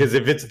Kristen. Because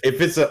if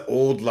it's an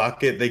old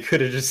locket, they could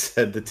have just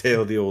said The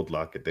Tale of the Old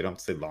Locket. They don't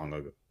say Long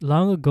Ago.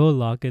 Long Ago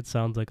Locket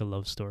sounds like a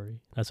love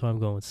story. That's why I'm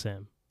going with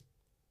Sam.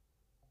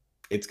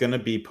 It's gonna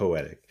be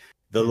poetic.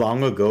 The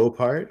Long Ago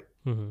part,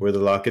 where the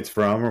locket's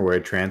from or where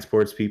it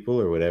transports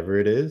people or whatever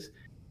it is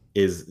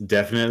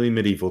definitely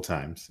medieval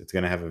times. It's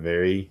gonna have a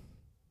very,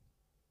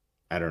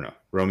 I don't know,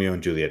 Romeo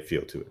and Juliet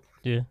feel to it.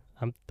 Yeah,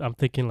 I'm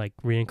thinking like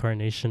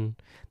reincarnation.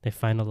 They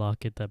find a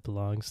locket that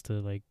belongs to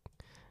like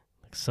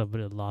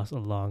somebody lost a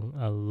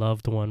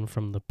loved one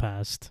from the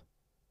past.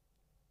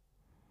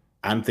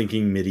 I'm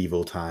thinking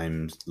medieval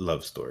times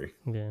love story.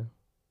 Yeah.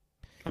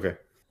 Okay.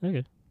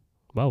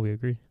 Wow, we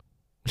agree.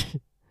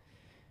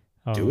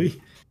 Do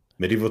we?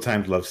 Medieval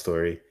times love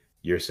story.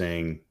 You're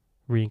saying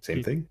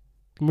same thing?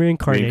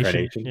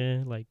 Reincarnation.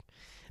 Yeah, like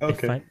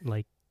okay.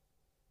 Like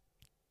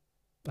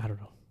I don't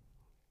know.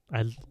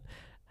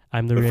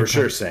 I'm the but for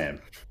sure,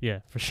 Sam.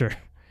 Yeah, for sure.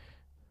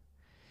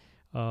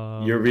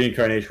 Your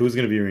reincarnation. Who's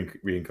going to be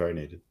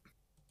reincarnated?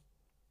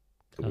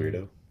 The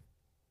weirdo.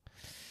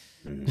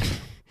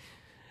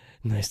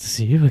 Nice to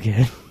see you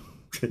again.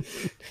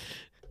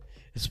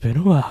 It's been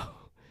a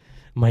while,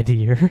 my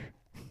dear.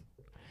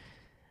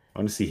 I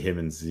want to see him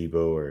and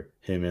Zebo, or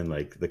him and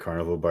like the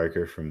carnival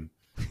barker from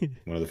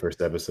one of the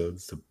first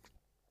episodes, to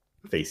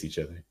face each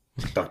other.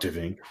 Dr.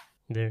 Vink.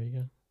 There you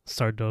go.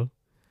 Sardo.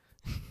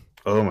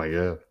 Oh my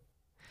god.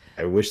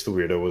 I wish the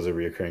weirdo was a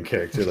reoccurring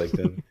character like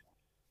them.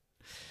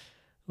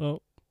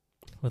 Well,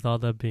 with all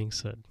that being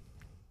said,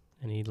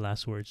 any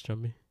last words,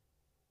 Jumpy?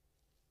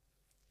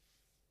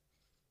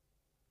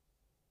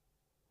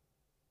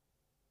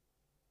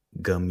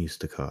 Gum used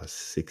to cost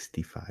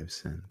 65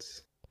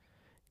 cents.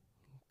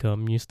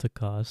 Gum used to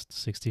cost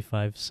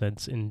 65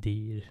 cents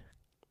indeed.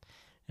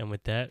 And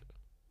with that,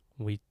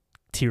 we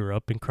tear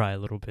up and cry a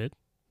little bit.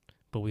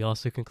 But we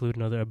also conclude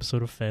another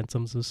episode of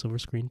Phantoms of Silver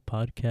Screen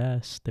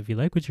Podcast. If you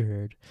like what you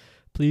heard,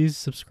 please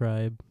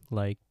subscribe,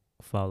 like,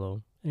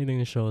 follow. Anything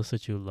to show us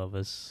that you love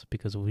us,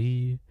 because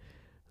we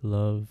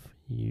love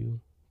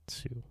you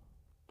too.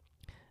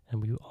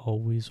 And we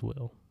always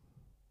will.